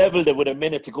 you levelled it with a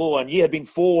minute to go, and you had been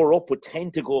 4 up with 10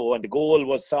 to go, and the goal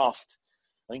was soft.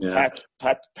 I think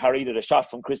Pat parried a shot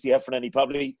from Christy Heffernan.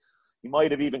 He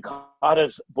might have even caught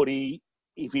it, but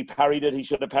if he parried it, he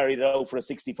should have parried it out for a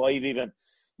 65 even.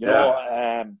 You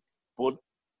know, but,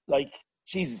 like,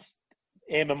 Jesus,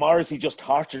 Eamon Morrissey just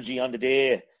tortured you on the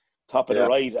day, top of the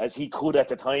right, as he could at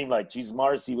the time. Like, Jesus,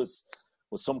 Morrissey was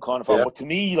was some kind of fun. But to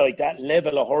me, like, that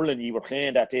level of hurling you were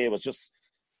playing that day was just,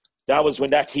 that was when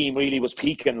that team really was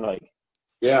peaking, like.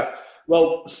 Yeah,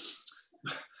 well,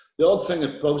 the odd thing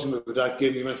that bugs me with that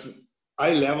game, you mentioned,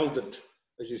 I levelled it,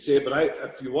 as you say, but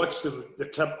if you watch the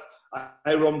clip,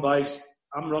 I'm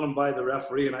running by the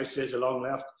referee and I says along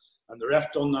left, and the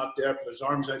ref done that there, put his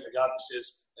arms out like that and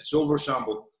says, it's over,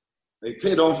 Sambo. He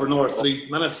played on for another 3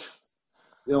 minutes,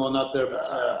 and that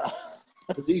there.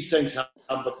 But these things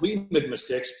happen, but we made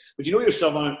mistakes. But you know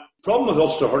yourself, the problem with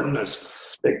Ulster hurling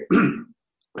is, like,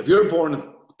 if you're born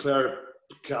in Clare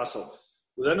Castle,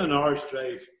 within an hour's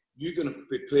drive, you're going to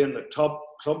be playing the top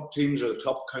club teams or the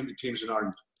top county teams in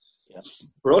Ireland.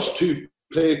 Yes. For us to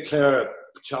play Clare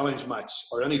challenge match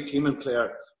or any team in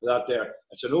Clare that there,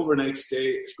 it's an overnight stay.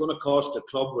 It's going to cost the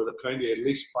club or the county at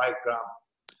least $5,000.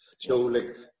 So,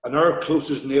 like, and our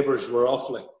closest neighbours were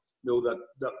awfully,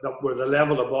 that were the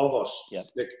level above us. Yeah.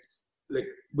 Like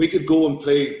we could go and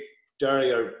play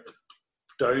Derry or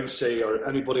Down, say, or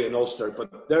anybody in Ulster,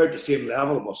 but they're at the same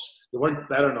level of us. They weren't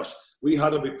better than us. We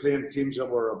had to be playing teams that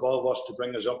were above us to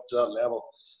bring us up to that level.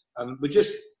 And we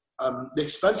just,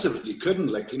 expensive, you couldn't,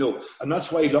 and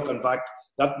that's why, looking back,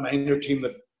 that minor team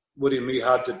that Woody and me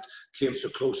had that came so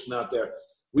close in that there,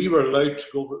 we were allowed to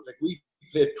go over, we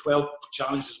played 12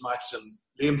 challenges matches, and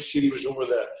Liam Sheedy was over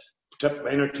the tip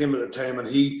minor team at the time, and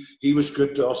he was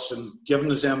good to us and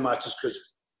giving us them matches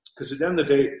because at the end of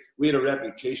the day, we had a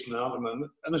reputation in Antrim.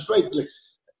 And it's right, like,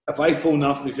 if I phone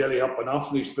Anthony Daly up and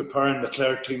Anthony's preparing the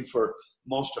Clare team for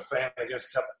Munster final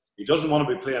against Tip, he doesn't want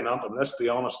to be playing Antrim, let's be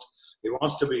honest. He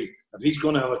wants to be, if he's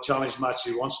going to have a challenge match,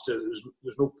 he wants to,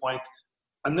 there's no point.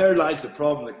 And there lies the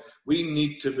problem. Like, we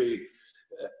need to be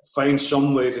find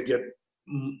some way to get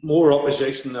more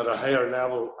opposition at a higher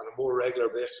level on a more regular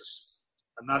basis.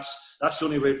 And that's the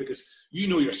only way, because you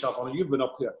know yourself, and you've been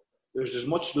up here. There's as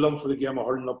much love for the game of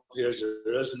hurling up here as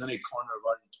there is in any corner of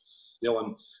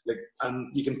Ireland.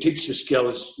 And you can teach the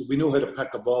skills. We know how to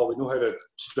pick a ball. We know how to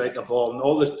strike a ball, and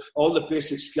all the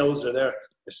basic skills are there.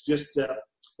 It's just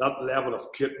that level of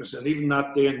cuteness. And even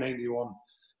that day in '91,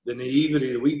 the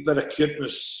naivety, the wee bit of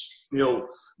cuteness.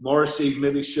 Morrissey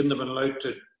maybe shouldn't have been allowed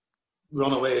to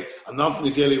run away, and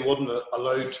Anthony Daly wouldn't have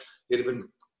allowed. He'd have been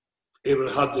able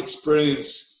to have the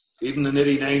experience. Even in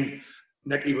 '89,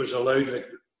 Nicky was allowed.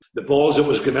 The balls that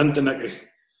was going into Nicky,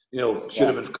 should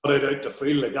have been cut out the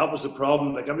field. That was the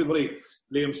problem. Everybody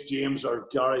blames James or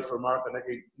Gary for marking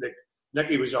Nicky.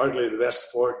 Nicky was arguably the best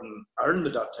sport in Ireland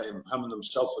at that time, him and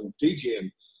himself and DJ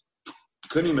and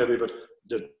Cooney maybe, but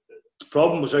the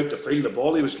problem was out the field, the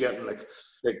ball he was getting.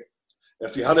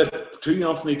 If you had two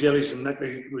Anthony Dalys and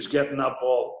Nicky was getting that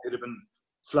ball, it'd have been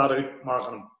flat out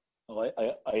marking him. Oh,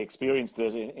 I experienced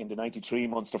it in the '93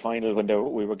 Munster final when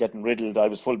we were getting riddled. I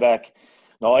was full back.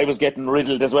 No, I was getting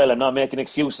riddled as well. I'm not making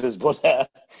excuses, but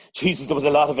Jesus, there was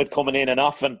a lot of it coming in and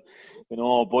off, and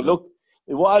But look,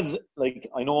 it was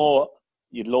I know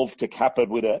you'd love to cap it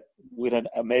with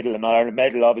a medal, and Ireland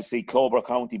medal, obviously Clover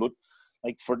County, but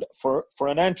for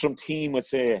an Antrim team, would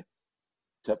say,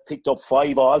 to have picked up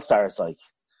 5 All-Stars, what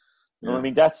I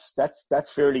mean, that's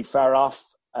fairly far off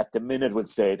at the minute, would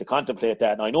say, to contemplate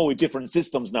that. And I know with different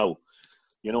systems now,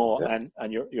 and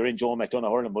you're in Joe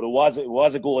McDonagh hurling, but it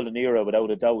was a golden era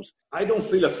without a doubt. I don't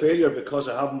feel a failure because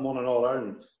I haven't won an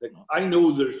All-Ireland. I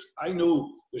know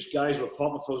there's guys with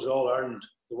pocketfuls of All-Ireland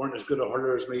that weren't as good a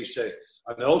hurler as me, say.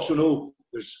 And I also know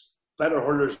there's better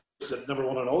hurlers that never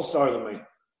won an All-Star than me.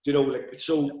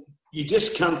 So you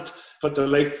just can't put their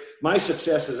life. My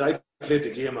success is I played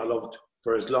the game I loved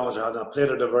for as long as I had. I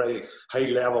played at a very high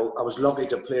level. I was lucky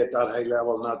to play at that high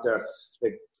level, not there.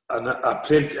 And I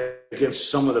played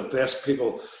against some of the best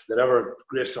people that ever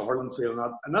graced a hurling field,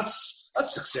 and that's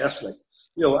success.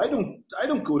 I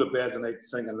don't go to bed tonight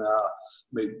thinking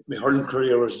my hurling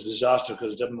career was a disaster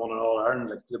because I didn't win an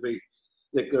All-Ireland.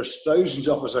 There's thousands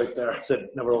of us out there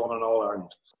that never won an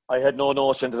All-Ireland. I had no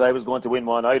notion that I was going to win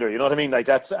one either. You know what I mean?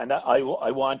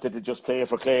 I wanted to just play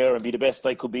for Clare and be the best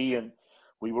I could be, and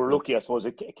we were lucky. I suppose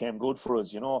it came good for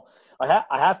us. I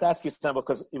have to ask you, Sam,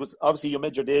 because it was obviously you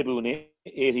made your debut in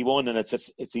 '81, and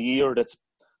it's a year that's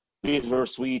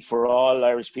bittersweet for all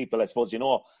Irish people, I suppose, and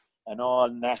all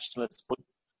nationalists. But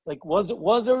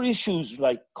was there issues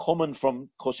coming from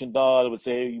Cushendall? I would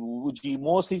say, would you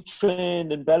mostly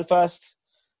train in Belfast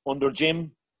under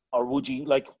Jim, or would you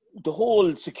the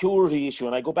whole security issue?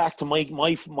 And I go back to my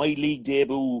league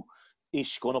debut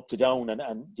ish, going up to Down, and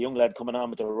the young lad coming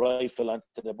on with the rifle onto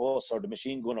the bus or the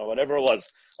machine gun or whatever it was.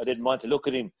 I didn't want to look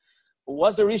at him. But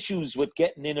was there issues with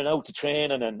getting in and out to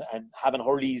training and having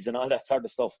hurleys and all that sort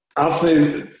of stuff?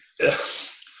 Anthony,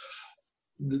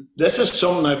 this is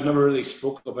something I've never really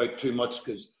spoken about too much,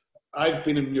 because I've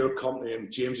been in your company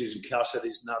and James's and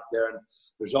Cassidy's and that there, and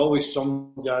there's always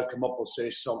some guy come up will say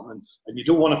something, and you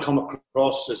don't want to come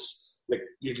across as like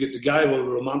you get the guy will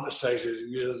romanticise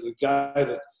it. The guy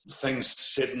that things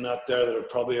sitting out there that are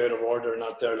probably out of order and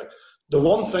out there. Like, the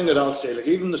one thing that I'll say, like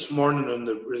even this morning on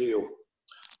the radio,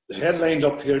 the headline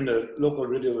up here in the local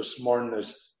radio this morning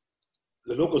is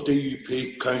the local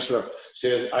DUP councillor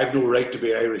said, "I've no right to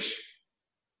be Irish."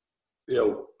 You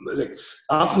know, like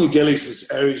Anthony Daly's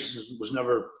Irish was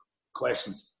never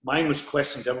questioned. Mine was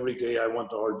questioned every day I went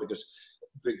to hurl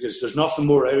because there's nothing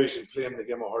more Irish than playing the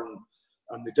game of hurling,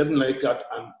 and they didn't like that.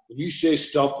 And when you say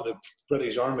stop with the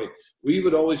British Army, we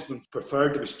would always been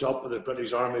preferred to be stopped with the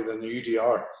British Army than the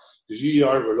UDR, because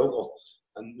UDR were local.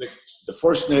 And like the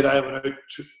first night I went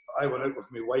out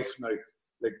with my wife. Now,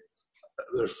 like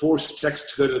there's 4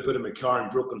 sticks took out of my car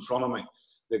and broke in front of me.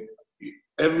 Like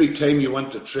every time you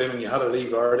went to training, you had to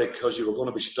leave early because you were going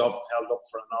to be stopped, held up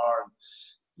for an hour.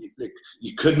 And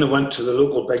you couldn't have went to the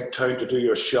local big town to do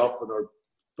your shopping or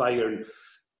buy your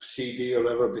CD or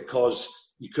whatever because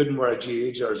you couldn't wear a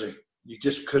GA jersey. You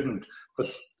just couldn't. But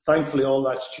thankfully, all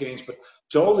that's changed. But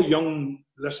to all the young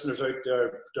listeners out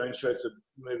there down south that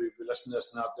maybe be listening to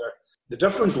this and out there, the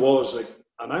difference was like,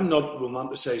 and I'm not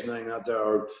romanticising anything out there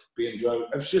or being drunk.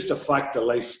 It's just a fact of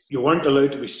life. You weren't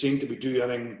allowed to be seen to be doing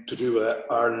anything to do with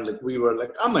Ireland. Like we were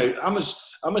like, I'm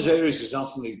as Irish as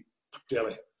Anthony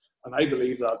Daly, and I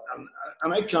believe that,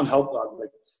 and I can't help that.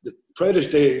 Like the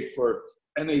proudest day for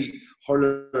any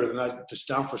hurler than that to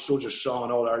stand for Soldiers' Song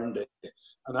on All Ireland Day,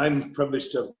 and I'm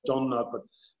privileged to have done that.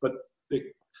 But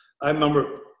like, I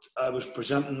remember I was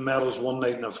presenting medals one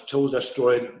night, and I've told this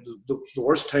story. The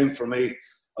worst time for me,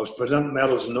 I was presenting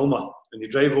medals in Noma, and you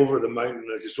drive over the mountain,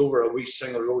 and it's over a wee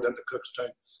single road into Cookstown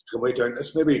to come way down.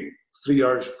 It's maybe 3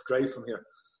 hours drive from here.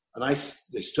 And they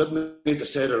stood me at the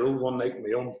side of the road one night on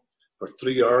my own for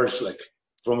 3 hours, like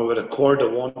from about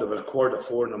 1:45 to about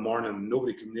 4:45 in the morning, and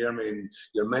nobody came near me, and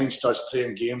your mind starts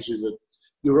playing games with it.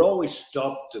 You're always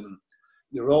stopped, and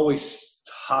you're always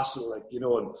hassled, like, you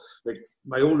know, and like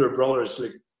my older brothers,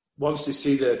 like once they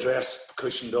see the address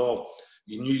Cushendall,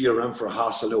 you knew you were in for a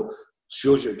hassle.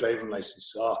 Shows your driving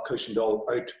license. Cushendall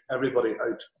out, everybody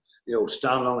out. You know,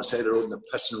 stand on the side of the road in the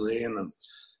pissing rain, and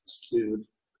you would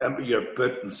empty your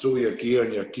boot and throw your gear,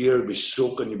 and your gear would be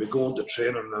soaking. You'd be going to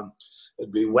training, and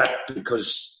it'd be wet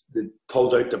because they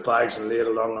pulled out the bags and laid it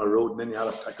along the road, and then you had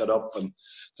to pick it up and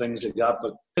things like that.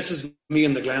 But this is me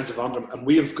in the Glens of Antrim, and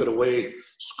we have got away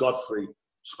scot-free.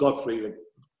 Like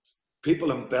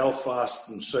people in Belfast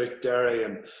and South Derry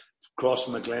and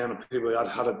crossing the Glen, and people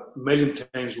had it a million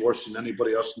times worse than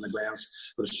anybody else in the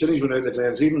Glens. But as soon as we went out of the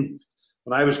Glens, even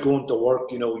when I was going to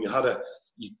work, you know,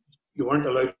 you weren't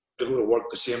allowed to go to work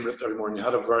the same route every morning. You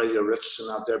had to vary your routes and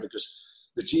that there,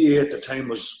 because the GA at the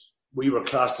time we were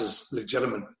classed as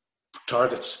legitimate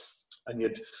targets, and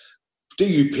you'd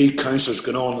DUP councillors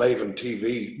going on live on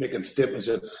TV making statements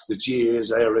that the GA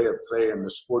is IRA at play and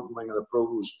the sporting wing of the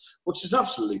Provos, which is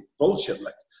absolutely bullshit.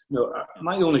 Like, you know,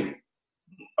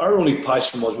 our only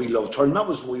passion was we loved hurling. That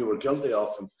was what we were guilty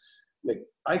of. And like,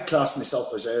 I classed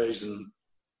myself as Irish, and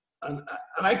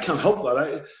I can't help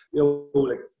that.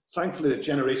 Like, thankfully the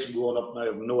generation growing up now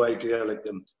have no idea. Like,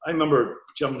 and I remember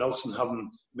Jim Nelson having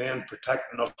men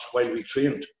protecting us while we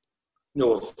trained. You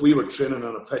know, if we were training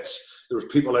on a pitch, there were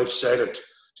people outside it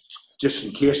just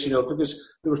in case, you know,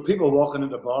 because there was people walking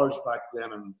into bars back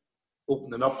then and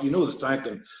opening up, you know, the tank,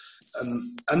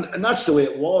 and that's the way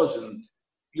it was. And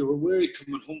you were wary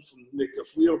coming home from, like,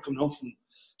 if we were coming home from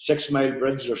 6 Mile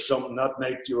Bridge or something that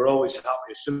night, you were always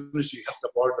happy. As soon as you hit the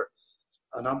border,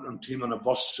 an Antrim team on a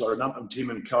bus or an Antrim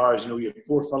team in cars, you know, you had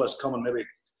 4 fellas coming, maybe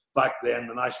back then,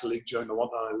 the National League during the one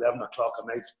at 11 o'clock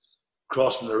at night,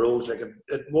 crossing the roads. Like,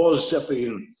 it was iffy,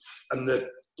 and the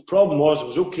problem was, it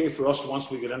was okay for us once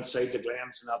we got inside the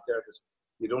Glens and out there, because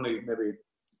you'd only maybe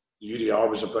UDR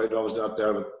was about, I was out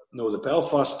there, but no, the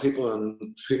Belfast people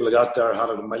and people that got there had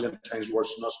it a million times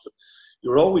worse than us. But you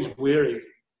were always wary,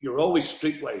 you were always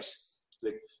streetwise,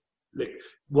 like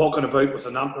walking about with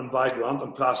an Antrim bag with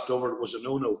Antrim plastered over it was a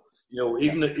no-no. You know,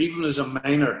 even as a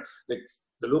minor, like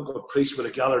the local priest would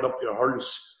have gathered up your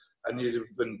hurls and you'd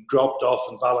have been dropped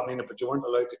off in Ballymena, but you weren't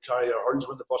allowed to carry your hurls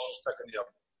when the bus was picking you up.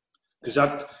 Because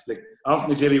that, like,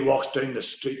 Anthony Daly walks down the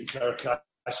street in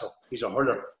Clarecastle, he's a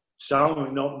hurler. Sam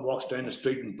McNaughton walks down the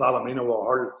street in Ballymena with a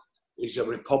hurl. He's a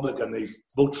Republican, he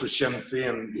votes for Sinn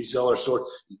Féin, he's the other sort.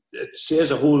 It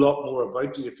says a whole lot more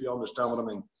about you, if you understand what I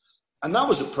mean. And that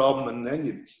was a problem, and then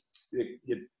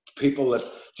you people that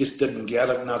just didn't get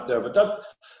it and out there. But that,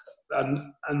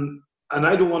 and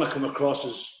I don't want to come across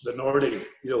as the Nordy,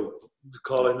 you know,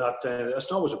 calling that.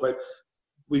 That's not what it's about.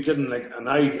 we didn't and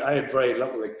I had very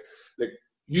little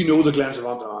you know the Glens of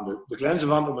Antrim. The Glens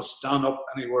of Antrim will stand up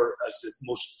anywhere as the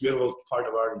most beautiful part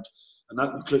of Ireland, and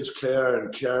that includes Clare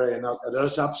and Kerry, and it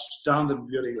is outstanding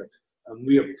beauty. And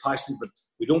we are passionate, but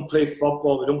we don't play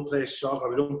football, we don't play soccer,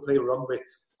 we don't play rugby.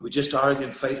 We just argue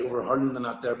and fight over hurling and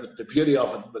that there. But the beauty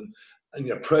of it, and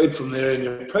you're proud from there, and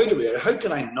you're proud to be. How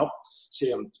can I not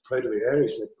say I'm proud to be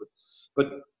Irish? But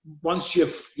once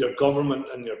you've your government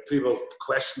and your people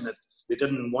question it, they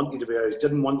didn't want you to be Irish,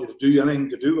 didn't want you to do anything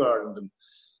to do Ireland, and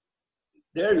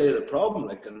there lay the problem.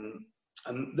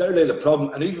 And there lay the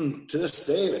problem. And even to this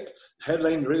day,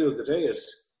 headline radio today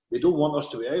is they don't want us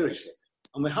to be Irish,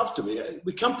 and we have to be.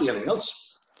 We can't be anything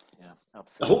else. Yeah,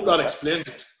 absolutely. I hope that explains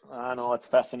it. I know it's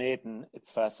fascinating.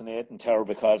 It's fascinating, Tara,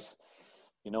 because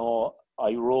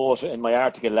I wrote in my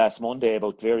article last Monday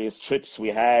about various trips we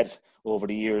had over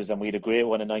the years, and we had a great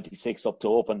one in '96 up to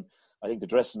open, I think, the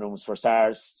dressing rooms for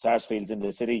Sarsfields in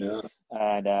the city. Yeah.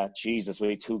 And Jesus, we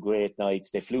had 2 great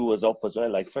nights. They flew us up as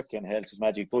well, like freaking hell, it was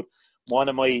magic. But one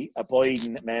of my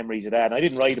abiding memories of that, and I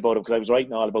didn't write about it because I was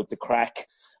writing all about the crack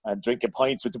and drinking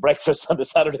pints with the breakfast on the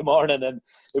Saturday morning, and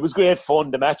it was great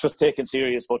fun. The match was taken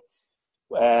serious, but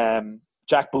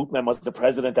Jack Bootman was the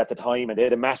president at the time, and they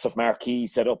had a massive marquee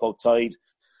set up outside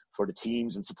for the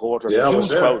teams and supporters. Yeah, I was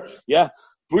there. Yeah,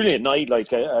 brilliant night.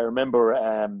 I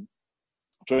remember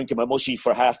drinking my mushy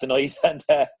for half the night, and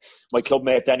my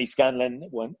clubmate Danny Scanlon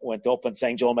went up and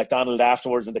sang Joe McDonald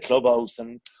afterwards in the clubhouse,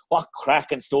 and what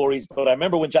cracking stories. But I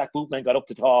remember when Jack Bootman got up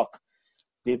to talk,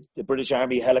 the British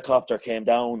Army helicopter came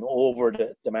down over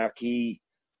the marquee,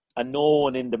 and no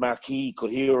one in the marquee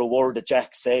could hear a word that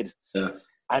Jack said. Yeah.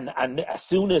 And as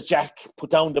soon as Jack put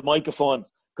down the microphone,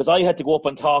 because I had to go up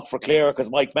and talk for Clare, because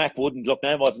Mike Mack wouldn't. Look,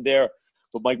 Nam wasn't there,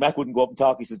 but Mike Mack wouldn't go up and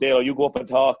talk. He says, Dale, you go up and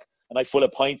talk. And I full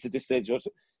of pints at this stage.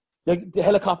 The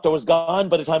helicopter was gone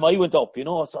by the time I went up,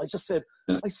 So I just said,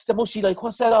 I said, Mushy,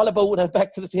 what's that all about when I'm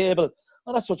back to the table?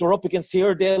 Oh, that's what we're up against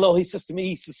here, Dale. He says to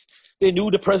me, they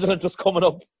knew the president was coming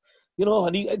up,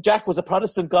 and Jack was a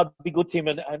Protestant, God be good to him,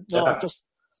 and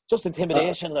just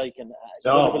intimidation,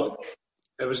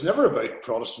 it was never about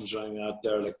Protestants or anything out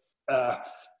there.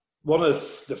 One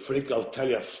of the I'll tell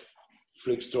you a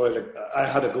freak story. I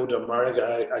had to go to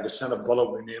America. I could send a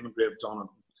bullet with my name engraved on it.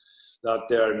 That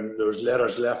there, and there was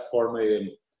letters left for me, and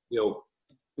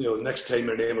the next time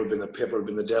your name would be in the paper, would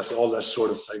be in the death, all this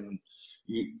sort of thing.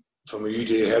 From a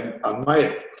UDA, and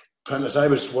my apprentice, I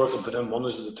was working for them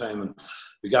Mondays at the time, and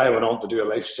the guy went on to do a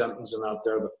life sentence and out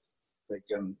there.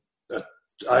 But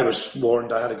I was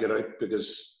warned I had to get out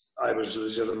because I was a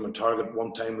legitimate target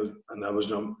one time, and that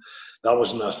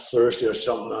wasn't a Thursday or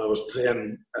something. I was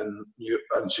playing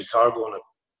in Chicago on a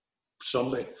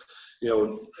Sunday.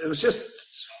 It was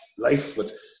just life.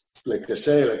 But like I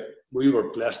say, we were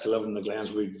blessed to live in the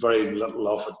Glens. We had very little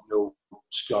of it.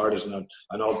 Scarred is an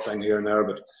odd thing here and there,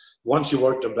 but once you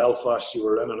worked in Belfast, you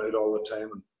were in and out all the time,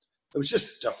 and it was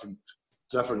just different.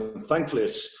 And thankfully,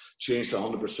 it's changed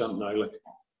 100% now.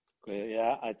 Great,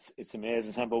 yeah, it's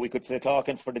amazing, Sam. But we could stay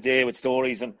talking for the day with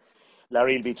stories, and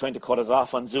Larry will be trying to cut us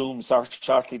off on Zoom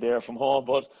shortly there from home.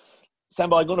 But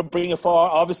Sam, I'm going to bring it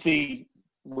forward. Obviously,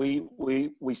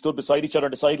 we stood beside each other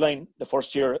on the sideline the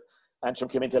first year Antrim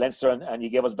came into Leinster, and you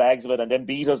gave us bags of it, and then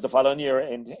beat us the following year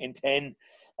in 10.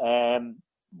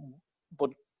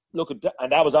 But look,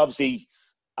 and that was obviously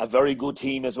a very good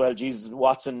team as well. Jesus,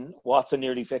 Watson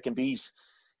nearly fucking beat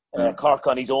Cork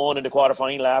on his own in the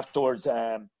quarter-final afterwards.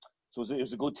 So it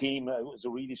was a good team. It was a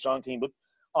really strong team. But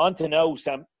on to now,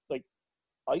 Sam,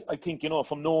 I think,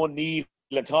 from knowing Neil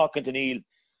and talking to Neil,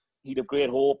 he'd have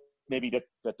great hope maybe that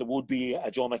there would be a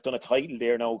Joe McDonagh title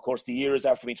there now. Of course, the years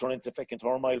after being thrown into fucking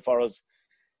turmoil for us.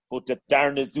 But that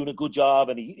Darren is doing a good job,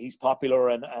 and he's popular,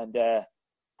 and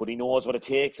but he knows what it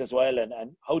takes as well.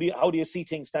 And how do you see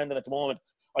things standing at the moment?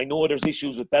 I know there's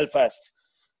issues with Belfast,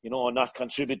 not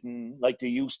contributing like they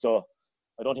used to.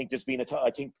 I don't think there's been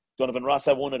I think Donovan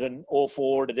Rossa won it in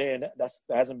 2004 today, and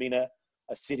there hasn't been a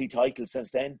city title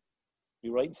since then.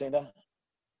 You right in saying that?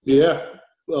 Yeah.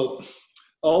 Well,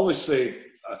 obviously,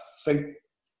 I think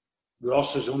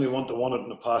Ross has only won it in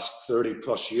the past 30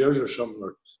 plus years or something,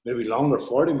 or maybe longer,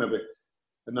 40 maybe,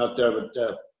 and not there. But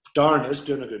Darren is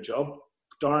doing a good job.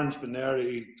 Darren's been there.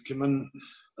 He came in,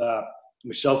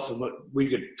 myself, and we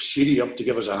get Sheedy up to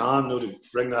give us a hand, to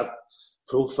bring that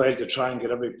profile to try and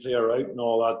get every player out and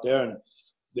all that there. And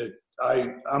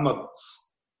I'm a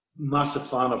massive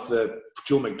fan of the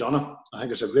Joe McDonagh. I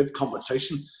think it's a great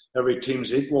competition. Every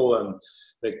team's equal,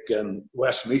 and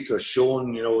Westmeath are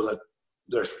showing, that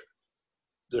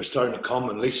they're starting to come,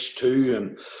 and Laois too,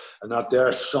 and that there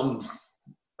are some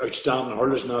outstanding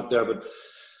hurlers not there, but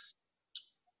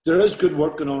There is good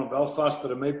work going on in Belfast,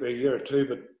 but it might be a year or two.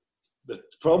 But the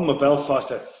problem with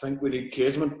Belfast, I think we need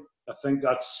casement. I think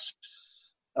that's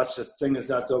the thing, is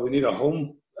that we need a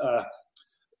home.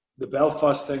 The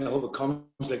Belfast thing, I hope it comes.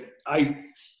 Like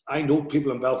I know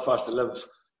people in Belfast that live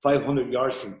 500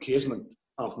 yards from casement,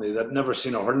 Anthony, that never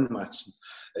seen a hurling match.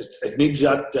 It needs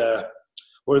that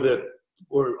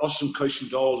where us and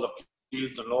Cushendall,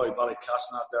 Field and Loy,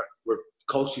 Ballycastle, out there, we're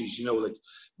cultures, like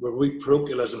we're weak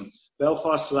parochialism.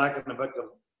 Belfast lacking a bit of,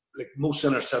 like most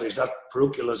inner cities, that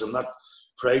parochialism, that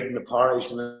pride in the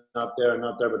parish, and not there and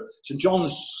not there. But St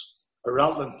John's are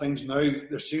rattling things now.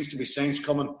 There seems to be signs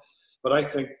coming, but I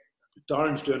think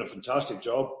Darren's doing a fantastic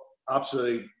job.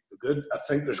 Absolutely good. I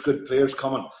think there's good players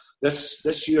coming.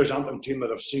 This year's Antrim team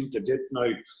that I've seen to date now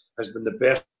has been the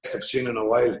best I've seen in a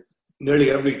while.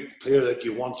 Nearly every player that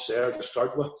you want's there to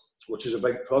start with, which is a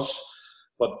big plus.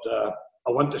 But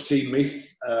I went to see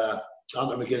Meath,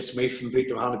 Antrim against Meath, and beat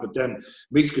them handy. But then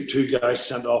Meath got 2 guys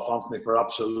sent off, Anthony, for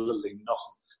absolutely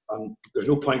nothing. And there's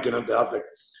no point going into that. Like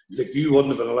you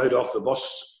wouldn't have been allowed off the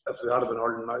bus if we had been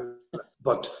hurling now.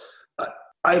 But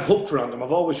I've hoped for Antrim.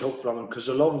 I've always hoped for Antrim because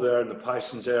the love there and the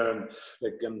passion's there, and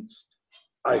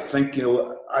I think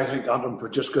Antrim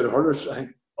produce good hurlers. I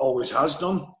think always has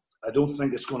done. I don't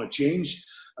think it's going to change.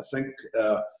 I think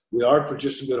we are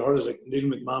producing good hurlers like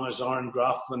Neil McManus, Aaron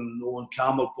Graffin, Owen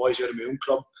Campbell, boys out of my own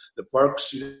club, the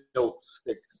Burks.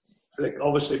 Like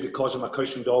obviously because I'm a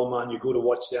Cushendall man, you go to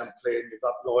watch them play and you've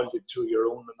got loyalty to your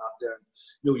own and that there.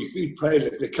 You feel pride.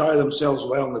 Like they carry themselves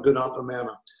well, and the good Antrim men.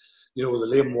 The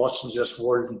Liam Watsons this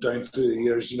world and down through the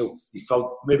years, he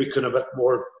felt maybe could have a bit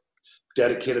more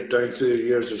dedicated down through the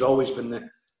years. There's always been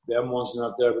them ones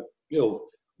not there, but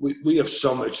we have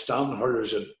some outstanding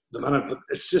hurlers at the minute, but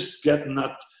it's just getting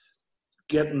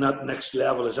that next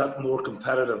level. Is that more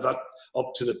competitive? That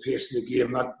up to the pace of the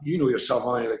game? That yourself,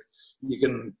 like you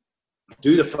can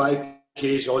do the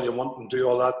 5Ks all you want and do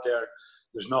all that there.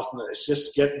 There's nothing. It's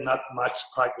just getting that match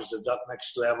practice at that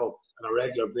next level on a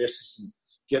regular basis and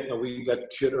getting a wee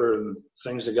bit cuter and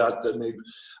things like that. That need.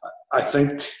 I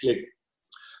think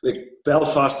like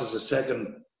Belfast is the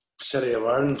second city of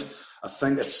Ireland. I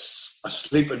think it's a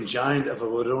sleeping giant if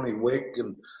it would only wake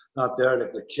and not there.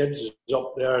 Like the kids is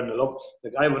up there and the love.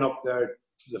 Like I went up there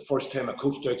for the first time I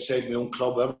coached outside my own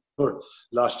club ever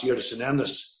last year to St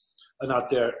Ennis and not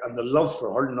there. And the love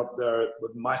for hurling up there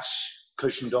would match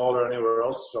Cushendall or anywhere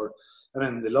else. And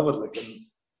then they love it. Like, and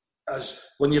as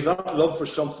when you have that love for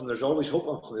something, there's always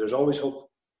hope. There's always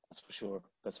hope.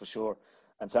 That's for sure.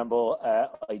 And Sambo,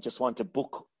 I just want to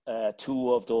book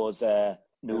 2 of those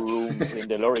new rooms in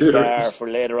the Lurry bar for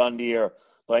later on the year.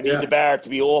 But I need the bar to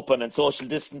be open and social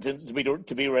distancing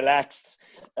to be relaxed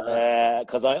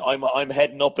because I'm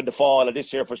heading up in the fall of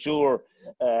this year for sure.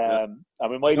 And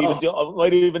we might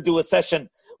even do a session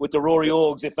with the Rory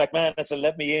Oaks if McManus will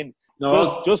let me in.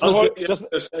 Just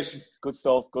good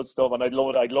stuff, and I'd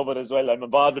love it as well. I'm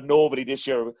involved with nobody this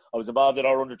year. I was involved in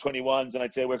our under-21s, and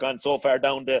I'd say we're gone so far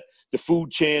down the food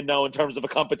chain now in terms of a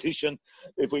competition.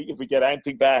 If we get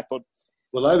anything back, but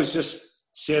I was just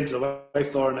saying to the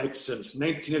wife the other night, since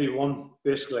 1981,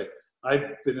 basically,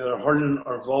 I've been either hurling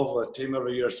or involved with a team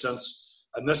every year since,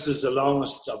 and this is the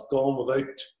longest I've gone without,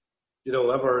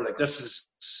 ever. Like this is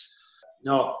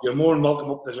you're more than welcome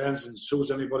up the Glens, and so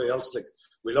is anybody else. Like.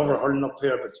 We love our hurling up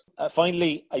here, but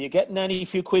finally, are you getting any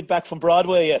few quid back from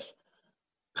Broadway yet?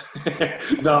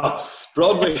 No,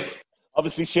 Broadway.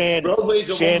 Obviously, Shane,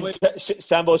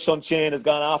 Sambo's son Shane has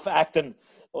gone off acting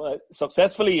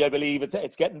successfully. I believe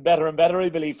it's getting better and better. I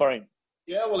believe for him.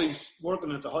 Yeah, well, he's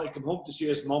working at the high. He came home to see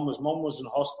his mum. His mum was in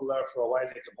hospital there for a while.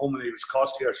 He came home and he was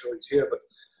caught here, so he's here. But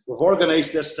we've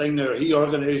organised this thing there. He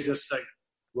organised this thing.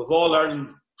 We've all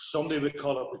Ireland Sunday, we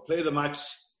call it. We play the match.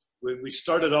 We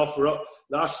started off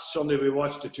last Sunday. We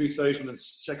watched the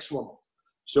 2006 one.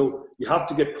 So you have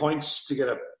to get points to get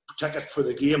a ticket for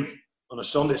the game on a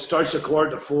Sunday. It starts at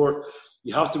 4:15.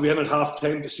 You have to be in at half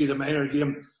time to see the minor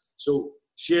game. So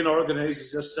Shane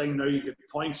organises this thing now. You get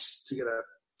points to get a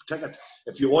ticket.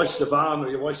 If you watch the van or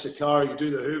you watch the car, you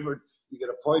do the Hoover, you get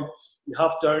a point. You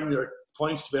have to earn your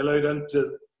points to be allowed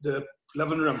into the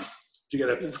living room to get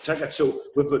a ticket. So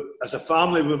as a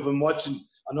family, we've been watching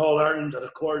an All-Ireland at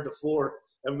 4:15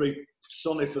 every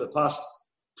Sunday for the past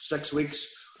 6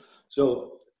 weeks.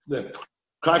 So the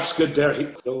crack's good there.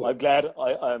 I'm glad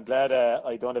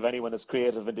I don't have anyone as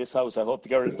creative in this house. I hope the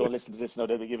girls don't listen to this now.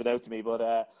 They'll be giving out to me.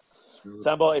 But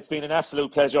Sambo, it's been an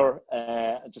absolute pleasure.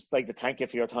 I'd just like to thank you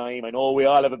for your time. I know we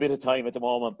all have a bit of time at the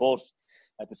moment, but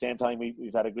at the same time,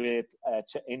 we've had a great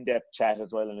in-depth chat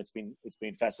as well, and it's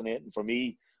been fascinating for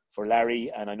me, for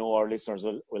Larry, and I know our listeners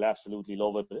will absolutely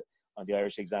love it on the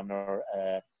Irish Examiner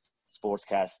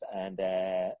Sportscast. And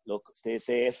look, stay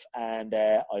safe, and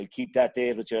I'll keep that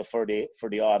date with you for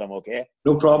the autumn, okay?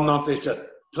 No problem, Anthony. It's a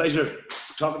pleasure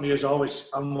talking to you as always,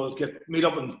 and we'll meet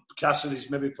up in Cassidy's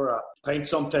maybe for a pint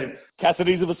sometime.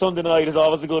 Cassidy's of a Sunday night is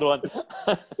always a good one.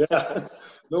 Yeah,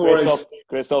 no worries.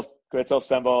 Great stuff,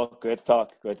 Sambo. Great to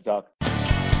talk.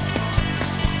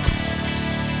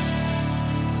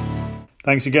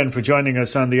 Thanks again for joining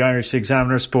us on the Irish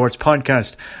Examiner Sports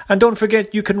Podcast. And don't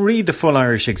forget, you can read the full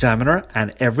Irish Examiner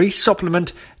and every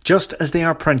supplement just as they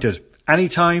are printed,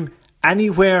 anytime,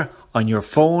 anywhere, on your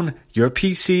phone, your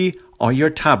PC, or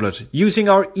your tablet, using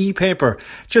our e-paper.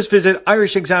 Just visit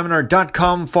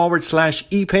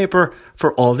irishexaminer.com/e-paper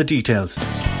for all the details.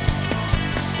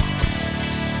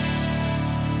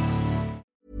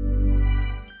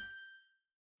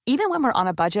 Even when we're on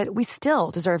a budget, we still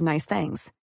deserve nice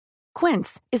things.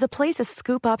 Quince is a place to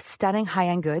scoop up stunning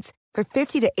high-end goods for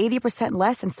 50 to 80%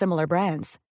 less than similar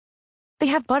brands. They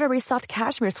have buttery soft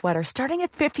cashmere sweaters starting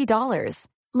at $50,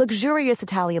 luxurious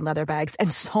Italian leather bags, and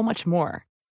so much more.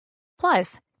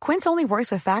 Plus, Quince only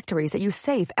works with factories that use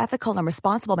safe, ethical, and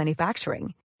responsible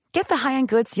manufacturing. Get the high-end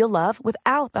goods you'll love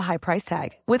without the high price tag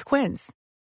with Quince.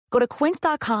 Go to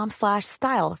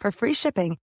quince.com/style for free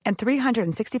shipping and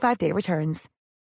 365-day returns.